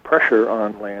most pressure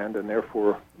on land, and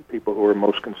therefore people who are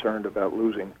most concerned about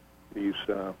losing these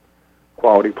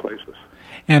quality places.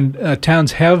 And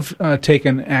towns have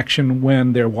taken action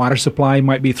when their water supply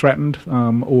might be threatened,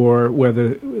 or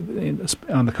whether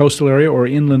on the coastal area or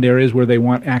inland areas where they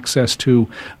want access to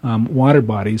water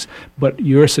bodies. But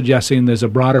you're suggesting there's a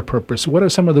broader purpose. What are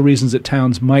some of the reasons that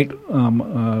towns might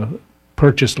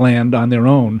purchase land on their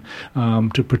own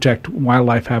to protect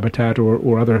wildlife habitat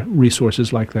or other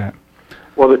resources like that?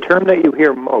 Well, the term that you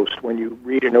hear most when you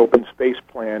read an open space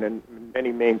plan in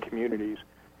many Maine communities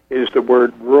is the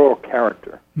word rural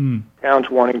character. Towns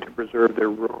wanting to preserve their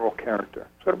rural character.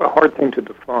 Sort of a hard thing to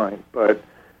define, but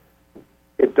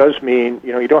it does mean,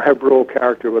 you don't have rural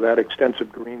character without extensive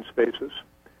green spaces.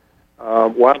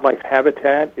 Wildlife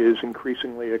habitat is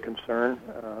increasingly a concern.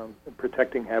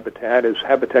 Protecting habitat, as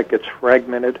habitat gets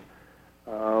fragmented,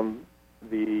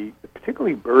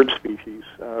 particularly bird species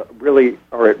really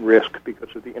are at risk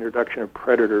because of the introduction of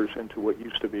predators into what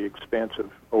used to be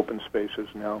expansive open spaces,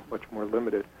 now much more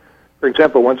limited. For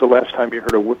example, when's the last time you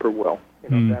heard a whippoorwill?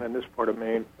 Down in this part of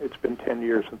Maine, it's been 10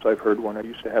 years since I've heard one. I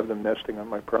used to have them nesting on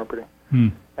my property.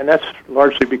 And that's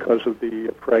largely because of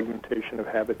the fragmentation of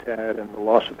habitat and the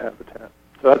loss of habitat.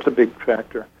 So that's a big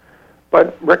factor.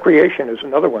 But recreation is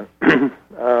another one.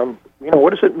 What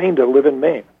does it mean to live in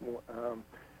Maine?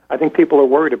 I think people are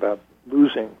worried about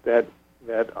losing that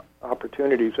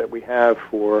opportunities that we have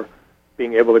for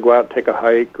being able to go out and take a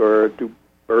hike or do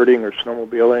birding or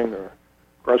snowmobiling or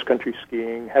cross-country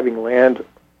skiing, having land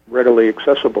readily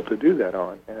accessible to do that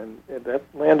on. And that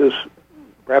land is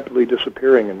rapidly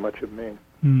disappearing in much of Maine.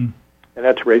 And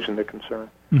that's raising the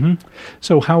concern.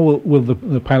 So how will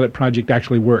the pilot project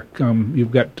actually work?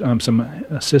 You've got some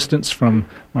assistance from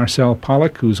Marcel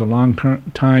Pollack, who's a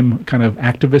long-time kind of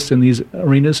activist in these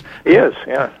arenas. He is,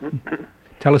 yeah.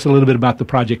 Tell us a little bit about the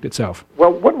project itself.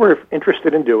 Well, what we're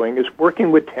interested in doing is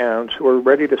working with towns who are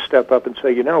ready to step up and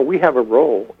say, we have a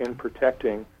role in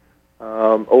protecting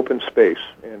open space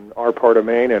in our part of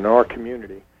Maine and our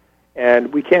community.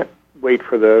 And we can't wait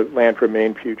for the Land for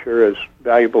Maine future, as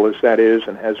valuable as that is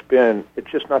and has been.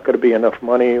 It's just not going to be enough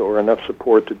money or enough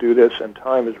support to do this, and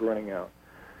time is running out.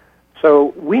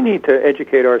 So we need to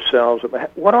educate ourselves about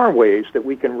what are ways that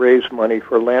we can raise money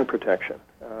for land protection.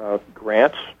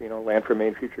 Grants, Land for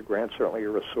Maine Future grants certainly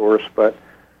are a source, but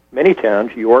many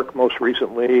towns, York most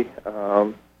recently,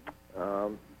 has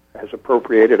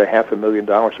appropriated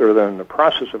 $500,000, or they're in the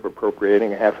process of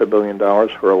appropriating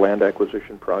 $500,000 for a land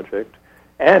acquisition project,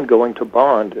 and going to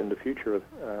bond in the future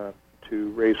to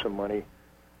raise some money,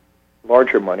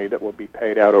 larger money that will be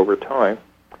paid out over time.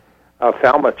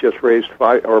 Falmouth just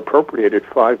appropriated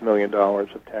 $5 million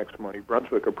of tax money.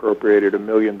 Brunswick appropriated $1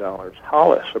 million.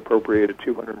 Hollis appropriated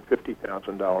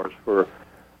 $250,000 for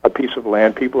a piece of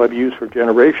land people have used for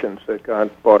generations that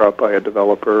got bought up by a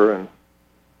developer, and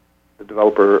the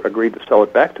developer agreed to sell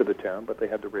it back to the town, but they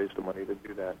had to raise the money to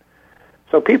do that.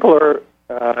 So people are,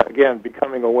 again,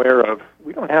 becoming aware of,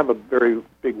 we don't have a very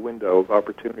big window of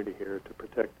opportunity here to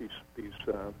protect these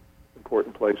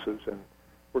important places, and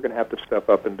we're going to have to step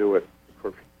up and do it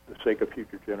for the sake of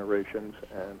future generations.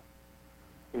 And,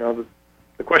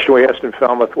 the question we asked in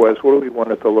Falmouth was, what do we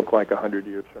want it to look like 100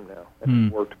 years from now?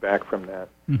 And we worked back from that.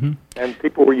 And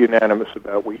people were unanimous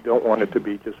about, we don't want it to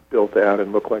be just built out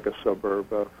and look like a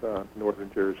suburb of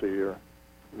northern Jersey or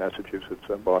Massachusetts,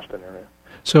 Boston area.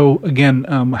 So again,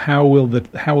 how will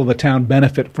the town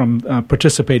benefit from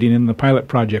participating in the pilot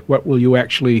project? What will you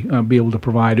actually be able to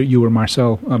provide? You or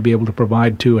Marcel be able to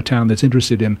provide to a town that's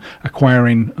interested in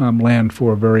acquiring land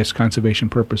for various conservation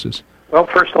purposes? Well,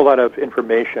 first, a lot of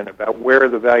information about where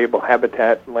the valuable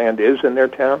habitat land is in their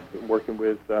town. Working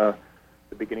with the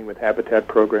Beginning with Habitat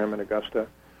program in Augusta.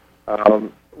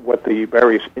 What the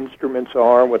various instruments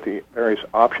are, what the various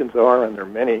options are, and there are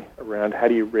many around how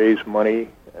do you raise money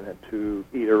to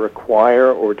either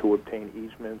acquire or to obtain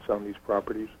easements on these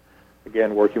properties.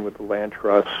 Again, working with the land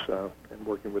trusts and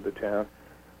working with the town.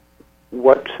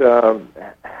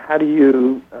 How do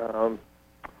you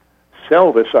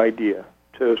sell this idea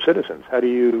to citizens? How do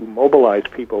you mobilize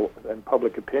people and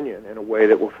public opinion in a way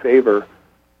that will favor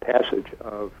passage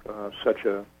of such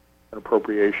an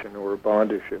appropriation or a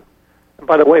bond issue? And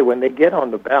by the way, when they get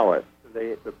on the ballot,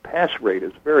 the pass rate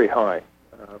is very high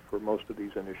for most of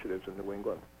these initiatives in New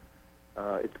England.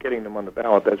 It's getting them on the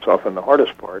ballot that's often the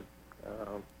hardest part.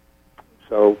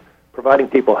 So providing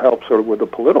people help sort of with the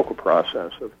political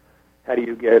process of how do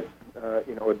you get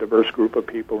a diverse group of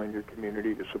people in your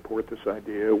community to support this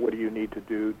idea? What do you need to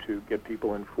do to get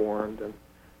people informed and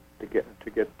to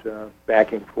get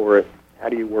backing for it? How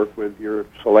do you work with your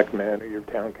selectmen or your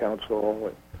town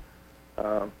council?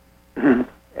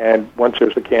 And once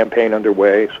there's a campaign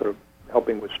underway, sort of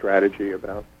helping with strategy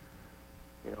about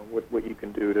what you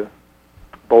can do to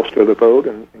bolster the vote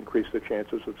and increase the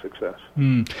chances of success.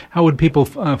 How would people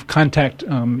contact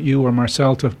you or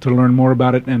Marcel to learn more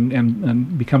about it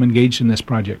and become engaged in this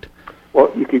project?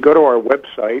 Well, you could go to our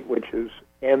website, which is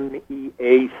meacc.net,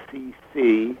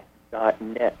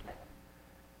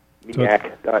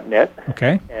 meac.net.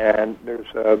 Okay. And there's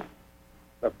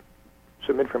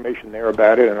some information there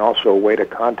about it and also a way to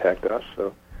contact us.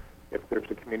 So if there's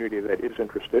a community that is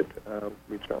interested,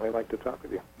 we'd certainly like to talk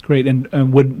with you. Great.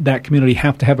 And would that community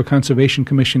have to have a conservation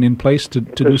commission in place to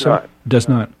do so? Not. It does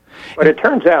not. But it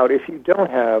turns out if you don't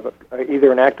have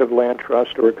either an active land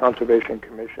trust or a conservation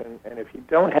commission, and if you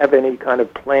don't have any kind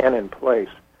of plan in place,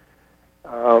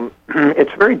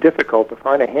 it's very difficult to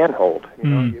find a handhold.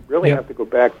 You really have to go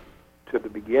back to the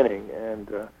beginning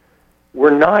and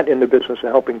we're not in the business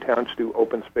of helping towns do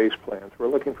open space plans. We're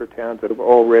looking for towns that have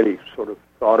already sort of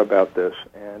thought about this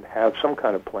and have some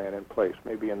kind of plan in place,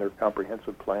 maybe in their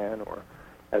comprehensive plan or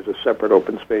as a separate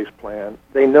open space plan.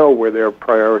 They know where their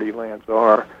priority lands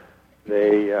are.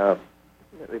 They've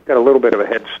got a little bit of a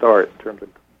head start in terms of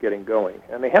getting going,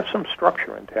 and they have some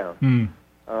structure in town.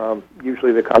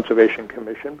 Usually the Conservation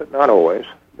Commission, but not always,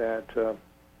 that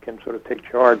can sort of take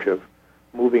charge of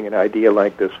moving an idea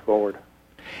like this forward.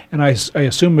 And I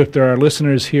assume if there are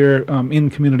listeners here in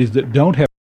communities that don't have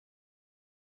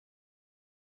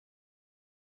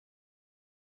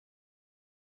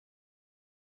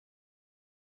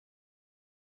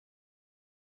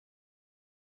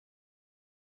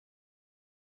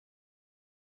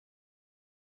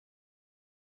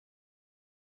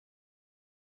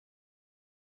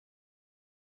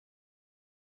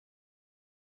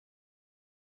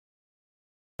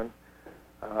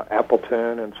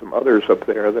Appleton and some others up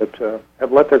there that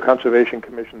have let their conservation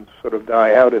commissions sort of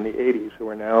die out in the 80s, who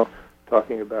are now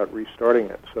talking about restarting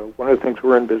it. So one of the things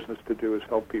we're in business to do is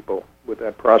help people with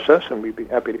that process, and we'd be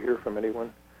happy to hear from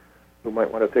anyone who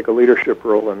might want to take a leadership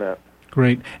role in that.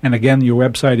 Great. And again, your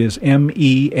website is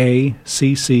meacc.net.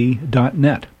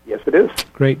 Yes, it is.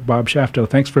 Great. Bob Shafto,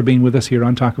 thanks for being with us here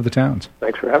on Talk of the Towns.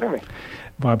 Thanks for having me.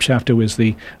 Bob Shafto is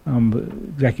the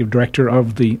executive director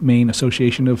of the Maine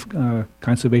Association of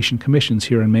Conservation Commissions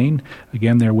here in Maine.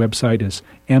 Again, their website is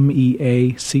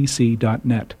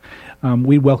meacc.net.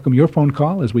 We welcome your phone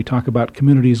call as we talk about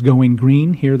communities going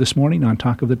green here this morning on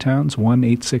Talk of the Towns,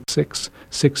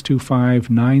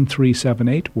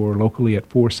 1-866-625-9378, or locally at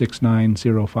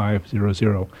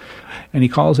 469-0500. Any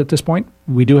calls at this point?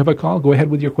 We do have a call. Go ahead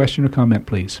with your question or comment,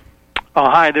 please. Oh,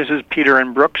 hi, this is Peter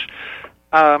in Brooks.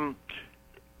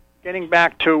 Getting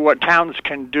back to what towns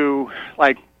can do,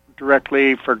 like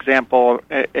directly, for example,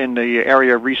 in the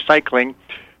area of recycling,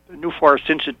 the New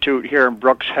Forest Institute here in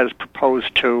Brooks has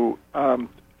proposed to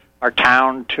our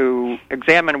town to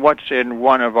examine what's in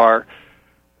one of our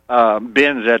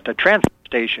bins at the transfer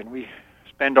station. We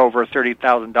spend over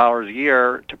 $30,000 a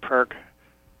year to PERC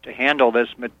to handle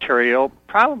this material.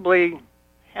 Probably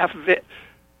half of it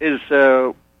is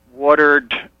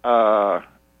watered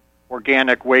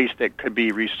organic waste that could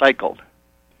be recycled.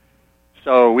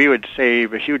 So we would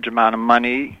save a huge amount of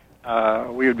money.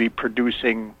 We would be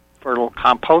producing fertile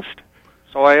compost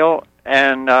soil,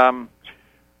 and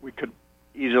we could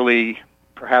easily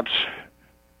perhaps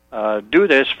do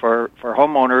this for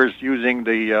homeowners using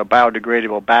the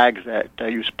biodegradable bags that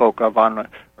you spoke of on a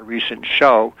recent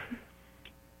show.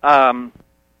 And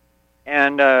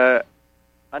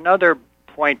another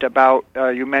point about,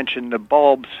 you mentioned the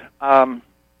bulbs.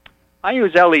 I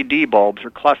use LED bulbs, or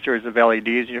clusters of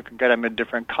LEDs. You can get them in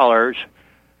different colors.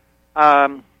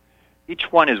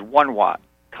 Each one is 1 watt.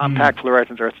 Compact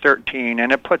fluorescents are 13,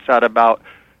 and it puts out about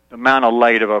the amount of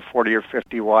light of a 40 or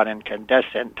 50 watt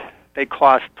incandescent. They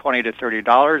cost $20 to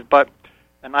 $30,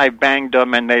 and I banged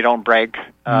them, and they don't break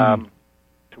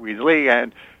too easily,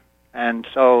 and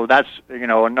so that's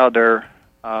another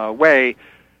way,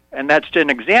 and that's an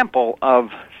example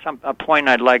of a point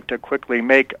I'd like to quickly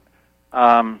make.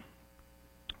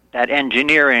 That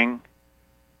engineering,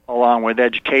 along with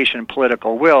education and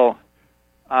political will,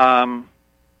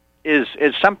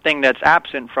 is something that's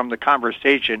absent from the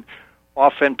conversation.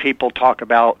 Often people talk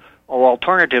about,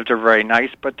 alternatives are very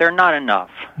nice, but they're not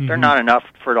enough. Mm-hmm. They're not enough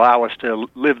to allow us to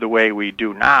live the way we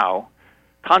do now.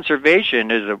 Conservation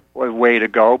is a way to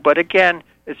go, but again,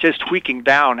 it's just tweaking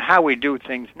down how we do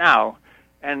things now.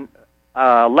 And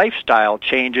lifestyle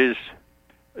changes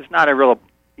is not a real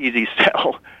easy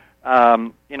sell.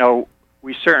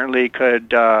 We certainly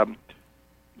could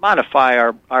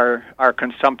modify our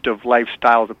consumptive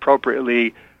lifestyles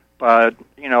appropriately, but,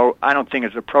 I don't think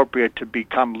it's appropriate to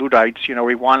become Luddites.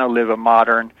 We want to live a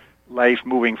modern life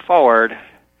moving forward.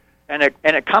 And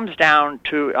it comes down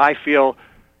to, I feel,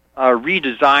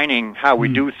 redesigning how we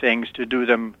do things to do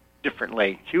them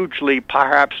differently, hugely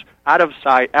perhaps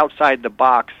outside the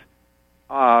box,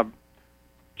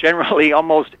 generally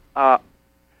almost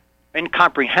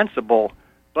incomprehensible,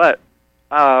 but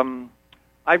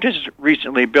I've just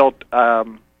recently built a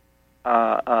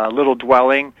little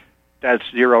dwelling that's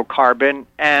zero carbon,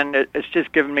 and it's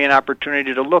just given me an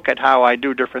opportunity to look at how I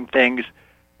do different things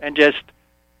and just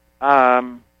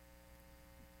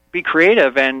be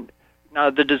creative. And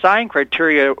the design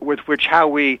criteria with which how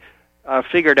we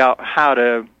figured out how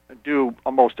to do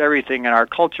almost everything in our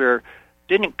culture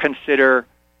didn't consider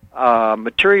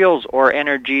materials or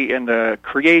energy in the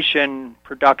creation,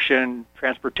 production,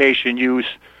 transportation, use,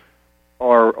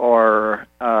 or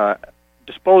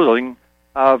disposing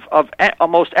of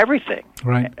almost everything.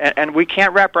 Right. And we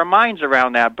can't wrap our minds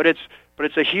around that. But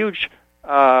it's a huge.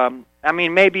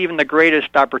 Maybe even the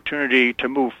greatest opportunity to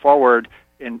move forward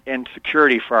in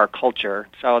security for our culture.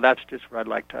 So that's just what I'd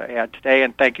like to add today,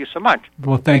 and thank you so much.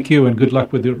 Well, thank you, and good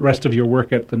luck with the rest of your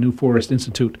work at the New Forest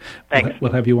Institute. Thanks.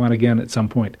 We'll have you on again at some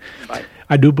point. Bye.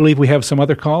 I do believe we have some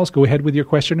other calls. Go ahead with your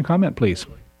question and comment, please.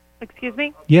 Excuse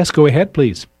me? Yes, go ahead,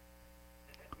 please.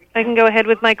 I can go ahead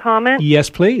with my comment? Yes,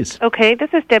 please. Okay,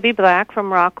 this is Debbie Black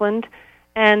from Rockland,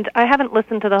 and I haven't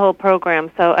listened to the whole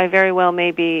program, so I very well may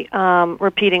be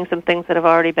repeating some things that have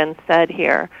already been said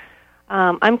here.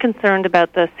 I'm concerned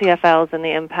about the CFLs and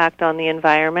the impact on the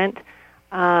environment.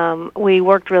 We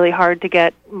worked really hard to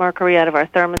get mercury out of our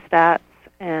thermostats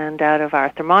and out of our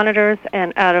thermometers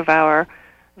and out of our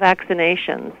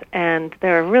vaccinations. And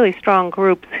there are really strong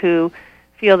groups who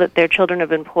feel that their children have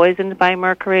been poisoned by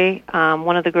mercury.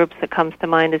 One of the groups that comes to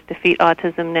mind is Defeat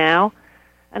Autism Now.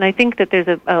 And I think that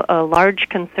there's a large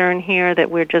concern here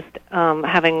that we're just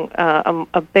having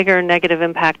a bigger negative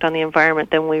impact on the environment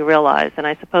than we realize. And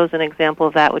I suppose an example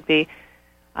of that would be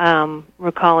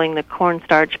recalling the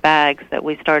cornstarch bags that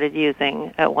we started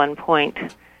using at one point,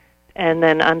 and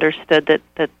then understood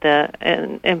that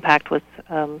the impact was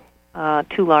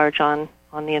too large on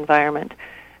the environment.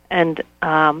 And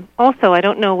also, I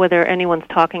don't know whether anyone's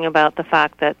talking about the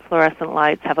fact that fluorescent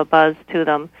lights have a buzz to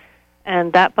them.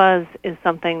 And that buzz is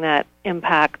something that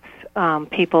impacts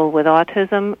people with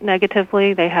autism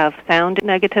negatively. They have sound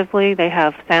negatively. They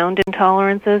have sound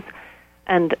intolerances.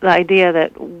 And the idea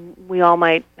that we all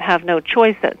might have no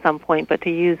choice at some point but to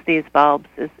use these bulbs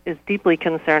is deeply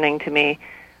concerning to me.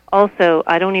 Also,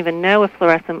 I don't even know if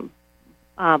fluorescent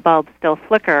bulbs still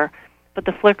flicker, but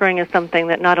the flickering is something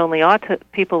that not only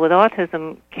people with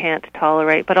autism can't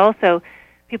tolerate, but also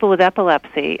people with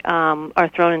epilepsy are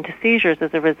thrown into seizures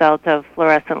as a result of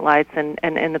fluorescent lights, and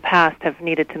in the past have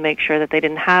needed to make sure that they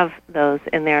didn't have those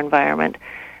in their environment.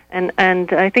 And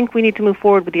I think we need to move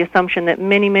forward with the assumption that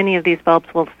many of these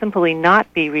bulbs will simply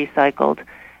not be recycled,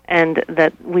 and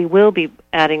that we will be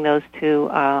adding those to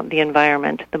the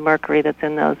environment, the mercury that's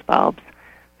in those bulbs.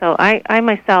 So I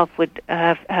myself would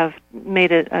have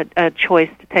made a choice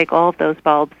to take all of those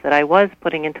bulbs that I was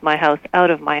putting into my house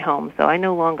out of my home. So I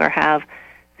no longer have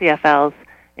CFLs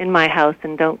in my house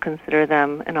and don't consider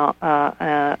them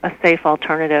a safe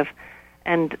alternative.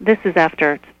 And this is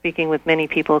after speaking with many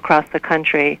people across the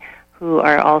country who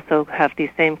are also have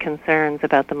these same concerns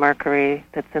about the mercury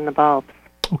that's in the bulbs.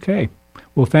 Okay.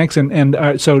 Well, thanks.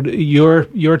 And so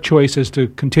your choice is to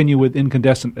continue with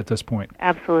incandescent at this point.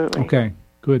 Absolutely. Okay.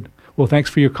 Good. Well, thanks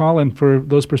for your call and for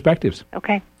those perspectives.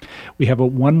 Okay. We have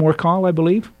one more call, I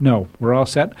believe. No, we're all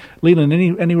set. Leland,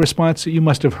 any response? You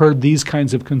must have heard these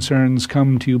kinds of concerns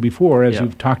come to you before as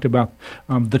you've talked about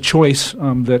the choice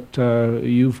that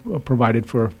you've provided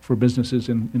for businesses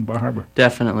in Bar Harbor.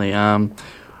 Definitely.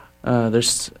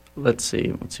 Let's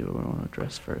see what we want to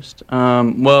address first.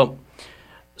 Well,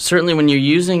 certainly when you're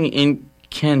using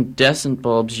incandescent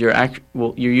bulbs, you're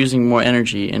using more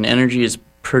energy, and energy is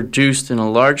produced in a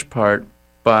large part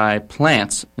by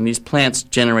plants, and these plants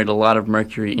generate a lot of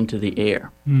mercury into the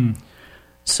air.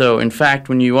 So, in fact,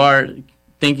 when you are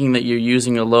thinking that you're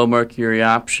using a low mercury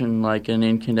option like an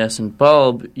incandescent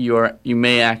bulb, you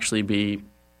may actually be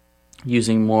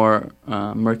using more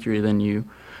mercury than you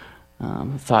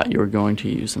thought you were going to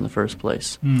use in the first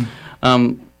place.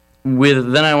 Then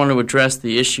I want to address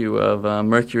the issue of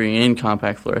mercury in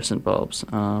compact fluorescent bulbs,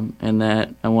 and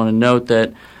that I want to note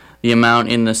that the amount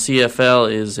in the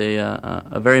CFL is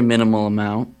a very minimal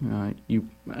amount.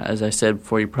 As I said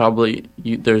before,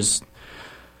 there's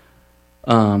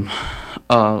a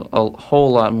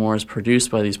whole lot more is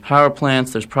produced by these power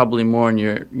plants. There's probably more in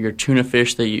your tuna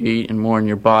fish that you eat and more in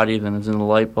your body than is in the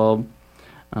light bulb,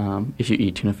 if you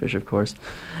eat tuna fish, of course.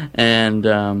 And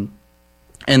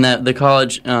that the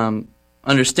college,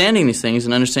 understanding these things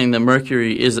and understanding that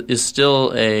mercury is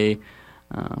still a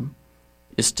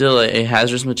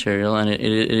hazardous material, and it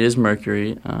is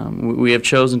mercury. We have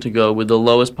chosen to go with the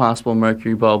lowest possible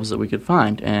mercury bulbs that we could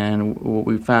find. And what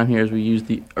we found here is we used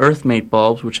the Earthmate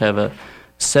bulbs, which have a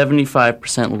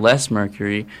 75% less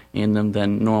mercury in them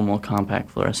than normal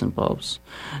compact fluorescent bulbs.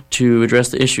 To address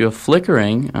the issue of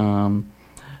flickering,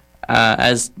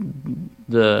 as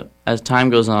time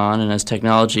goes on and as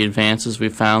technology advances, we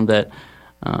found that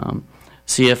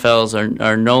CFLs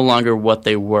are no longer what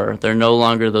they were. They're no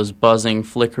longer those buzzing,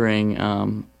 flickering,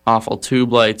 awful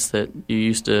tube lights that you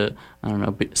used to,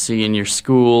 see in your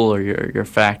school or your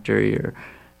factory or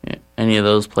any of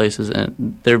those places.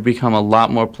 And they've become a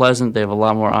lot more pleasant. They have a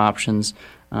lot more options.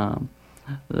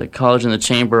 the college and the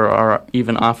chamber are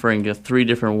even offering 3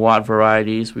 different watt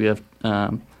varieties. We have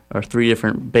our 3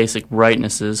 different basic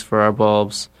brightnesses for our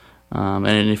bulbs.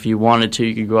 And if you wanted to,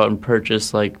 you could go out and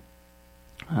purchase like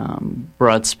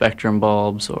broad spectrum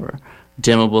bulbs or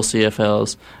dimmable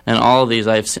CFLs. And all of these,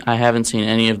 I haven't seen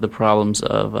any of the problems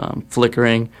of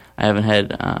flickering. I haven't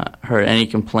heard any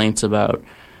complaints about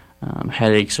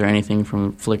headaches or anything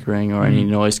from flickering or any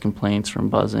noise complaints from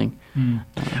buzzing.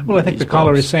 Well, I think the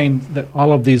caller is saying that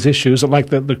all of these issues, like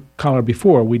the caller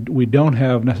before, we don't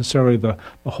have necessarily the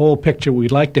whole picture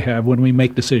we'd like to have when we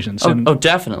make decisions.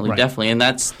 Definitely, definitely. And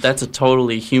that's a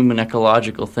totally human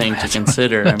ecological thing to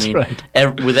consider. That's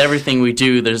with everything we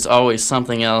do, there's always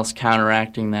something else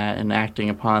counteracting that and acting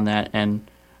upon that. And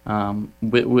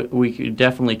we could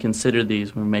definitely consider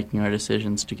these when making our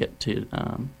decisions to get to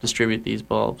distribute these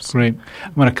bulbs. Great.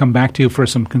 I'm going to come back to you for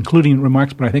some concluding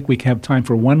remarks, but I think we have time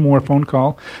for one more phone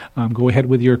call. Go ahead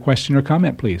with your question or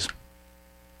comment, please.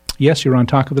 Yes, you're on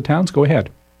Talk of the Towns. Go ahead.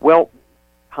 Well,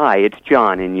 hi, it's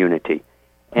John in Unity.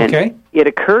 And okay. It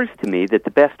occurs to me that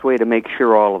the best way to make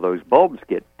sure all of those bulbs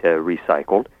get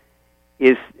recycled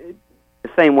is the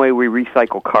same way we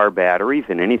recycle car batteries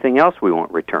and anything else we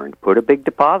want returned. Put a big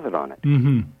deposit on it.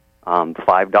 Mm-hmm.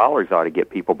 $5 ought to get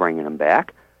people bringing them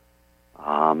back.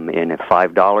 And if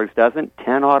 $5 doesn't,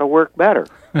 10 ought to work better.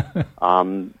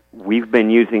 We've been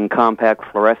using compact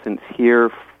fluorescents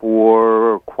here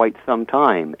for quite some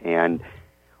time, and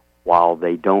while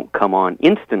they don't come on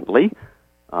instantly,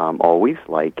 always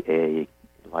like an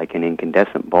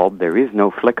incandescent bulb, there is no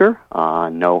flicker,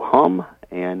 no hum,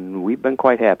 and we've been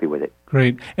quite happy with it.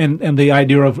 Great. And the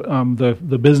idea of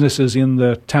the businesses in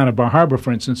the town of Bar Harbor,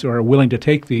 for instance, who are willing to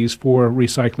take these for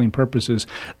recycling purposes,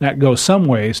 that goes some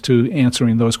ways to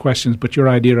answering those questions. But your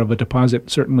idea of a deposit,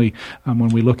 certainly when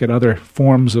we look at other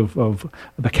forms of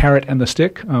the carrot and the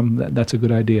stick, that's a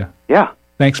good idea. Yeah.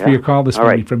 Thanks for your call this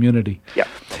morning from Unity. Yeah.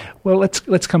 Well,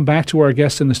 let's come back to our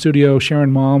guests in the studio,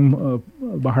 Sharon Malm of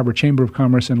Bar Harbor Chamber of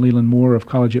Commerce and Leland Moore of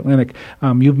College Atlantic.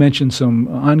 You've mentioned some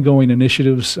ongoing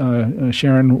initiatives.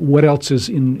 Sharon, what else is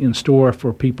in store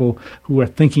for people who are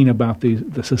thinking about the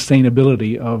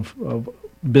sustainability of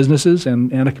businesses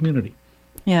and a community?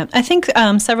 Yeah, I think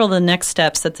several of the next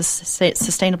steps that the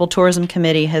Sustainable Tourism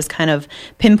Committee has kind of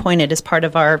pinpointed as part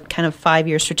of our kind of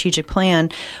 5-year strategic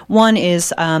plan. One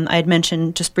is, I had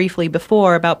mentioned just briefly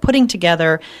before, about putting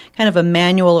together kind of a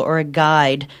manual or a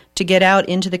guide to get out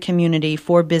into the community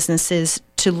for businesses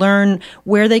to learn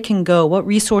where they can go, what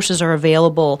resources are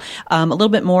available, a little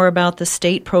bit more about the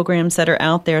state programs that are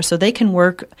out there so they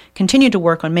can continue to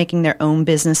work on making their own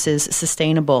businesses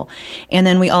sustainable. And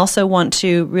then we also want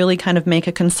to really kind of make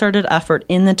a concerted effort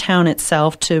in the town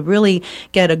itself to really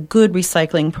get a good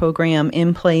recycling program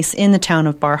in place in the town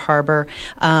of Bar Harbor,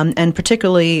 and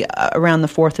particularly around the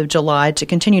 4th of July to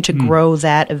continue to grow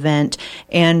that event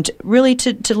and really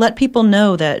to let people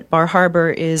know that Bar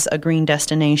Harbor is a green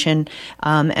destination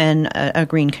and a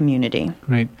green community.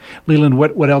 Great. Leland,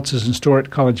 what else is in store at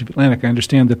College of Atlantic? I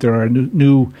understand that there are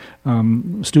new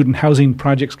student housing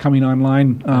projects coming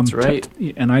online. That's right.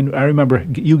 And I remember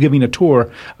you giving a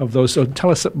tour of those. So tell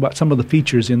us about some of the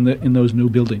features in those new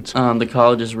buildings. The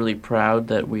college is really proud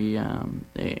that we're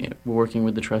working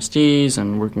with the trustees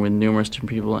and working with numerous different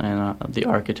people and the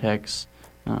architects.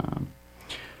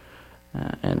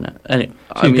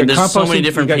 There's so many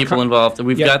different people involved.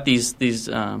 We've got these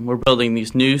we're building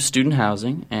these new student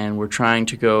housing, and we're trying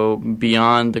to go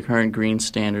beyond the current green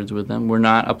standards with them. We're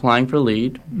not applying for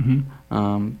LEED,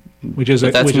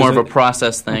 that's more of a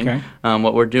process thing. Okay.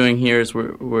 What we're doing here is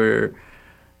we're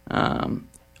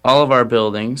all of our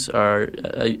buildings are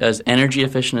as energy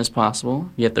efficient as possible,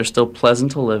 yet they're still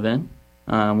pleasant to live in.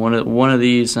 One of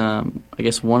these,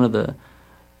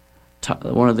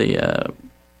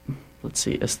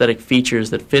 aesthetic features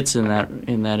that fits in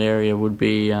that area would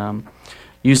be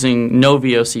using no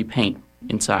VOC paint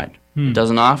inside. It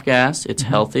doesn't off-gas, it's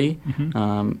healthy,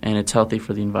 and it's healthy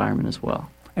for the environment as well.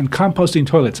 And composting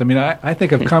toilets. I mean, I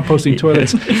think of composting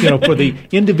toilets, for the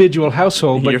individual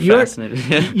household. But you're fascinated.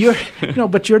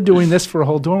 But you're doing this for a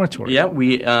whole dormitory. Yeah,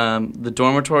 the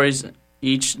dormitories,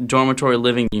 each dormitory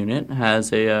living unit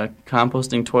has a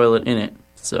composting toilet in it.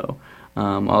 So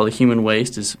all the human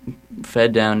waste is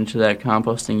fed down into that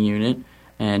composting unit,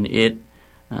 and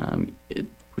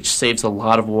which saves a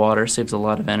lot of water, saves a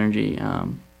lot of energy.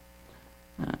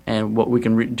 And what we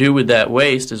can do with that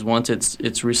waste is once it's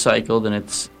recycled and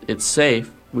it's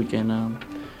safe, we can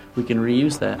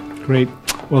reuse that. Great.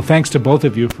 Well, thanks to both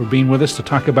of you for being with us to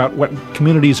talk about what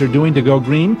communities are doing to go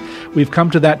green. We've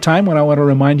come to that time when I want to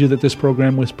remind you that this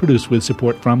program was produced with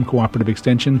support from Cooperative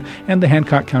Extension and the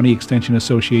Hancock County Extension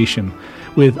Association.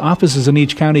 With offices in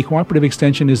each county, Cooperative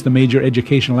Extension is the major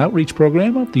educational outreach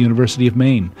program of the University of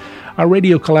Maine. Our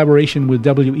radio collaboration with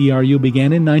WERU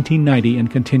began in 1990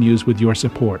 and continues with your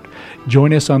support.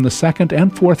 Join us on the second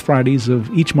and fourth Fridays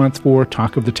of each month for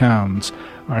Talk of the Towns.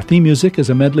 Our theme music is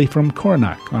a medley from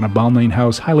Coronach on a Balmain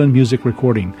House Highland music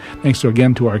recording. Thanks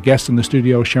again to our guests in the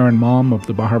studio, Sharon Malm of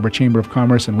the Bar Harbor Chamber of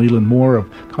Commerce and Leland Moore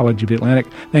of College of the Atlantic.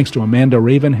 Thanks to Amanda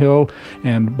Ravenhill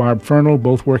and Barb Fernald,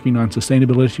 both working on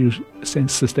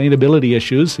sustainability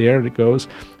issues, there it goes,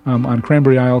 on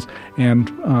Cranberry Isles,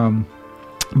 and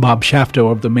Bob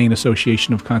Shafto of the Maine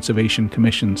Association of Conservation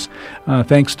Commissions.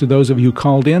 Thanks to those of you who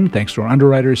called in. Thanks to our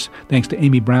underwriters. Thanks to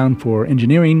Amy Brown for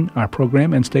engineering our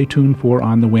program. And stay tuned for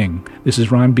On the Wing. This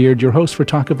is Ron Beard, your host for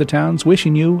Talk of the Towns,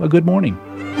 wishing you a good morning.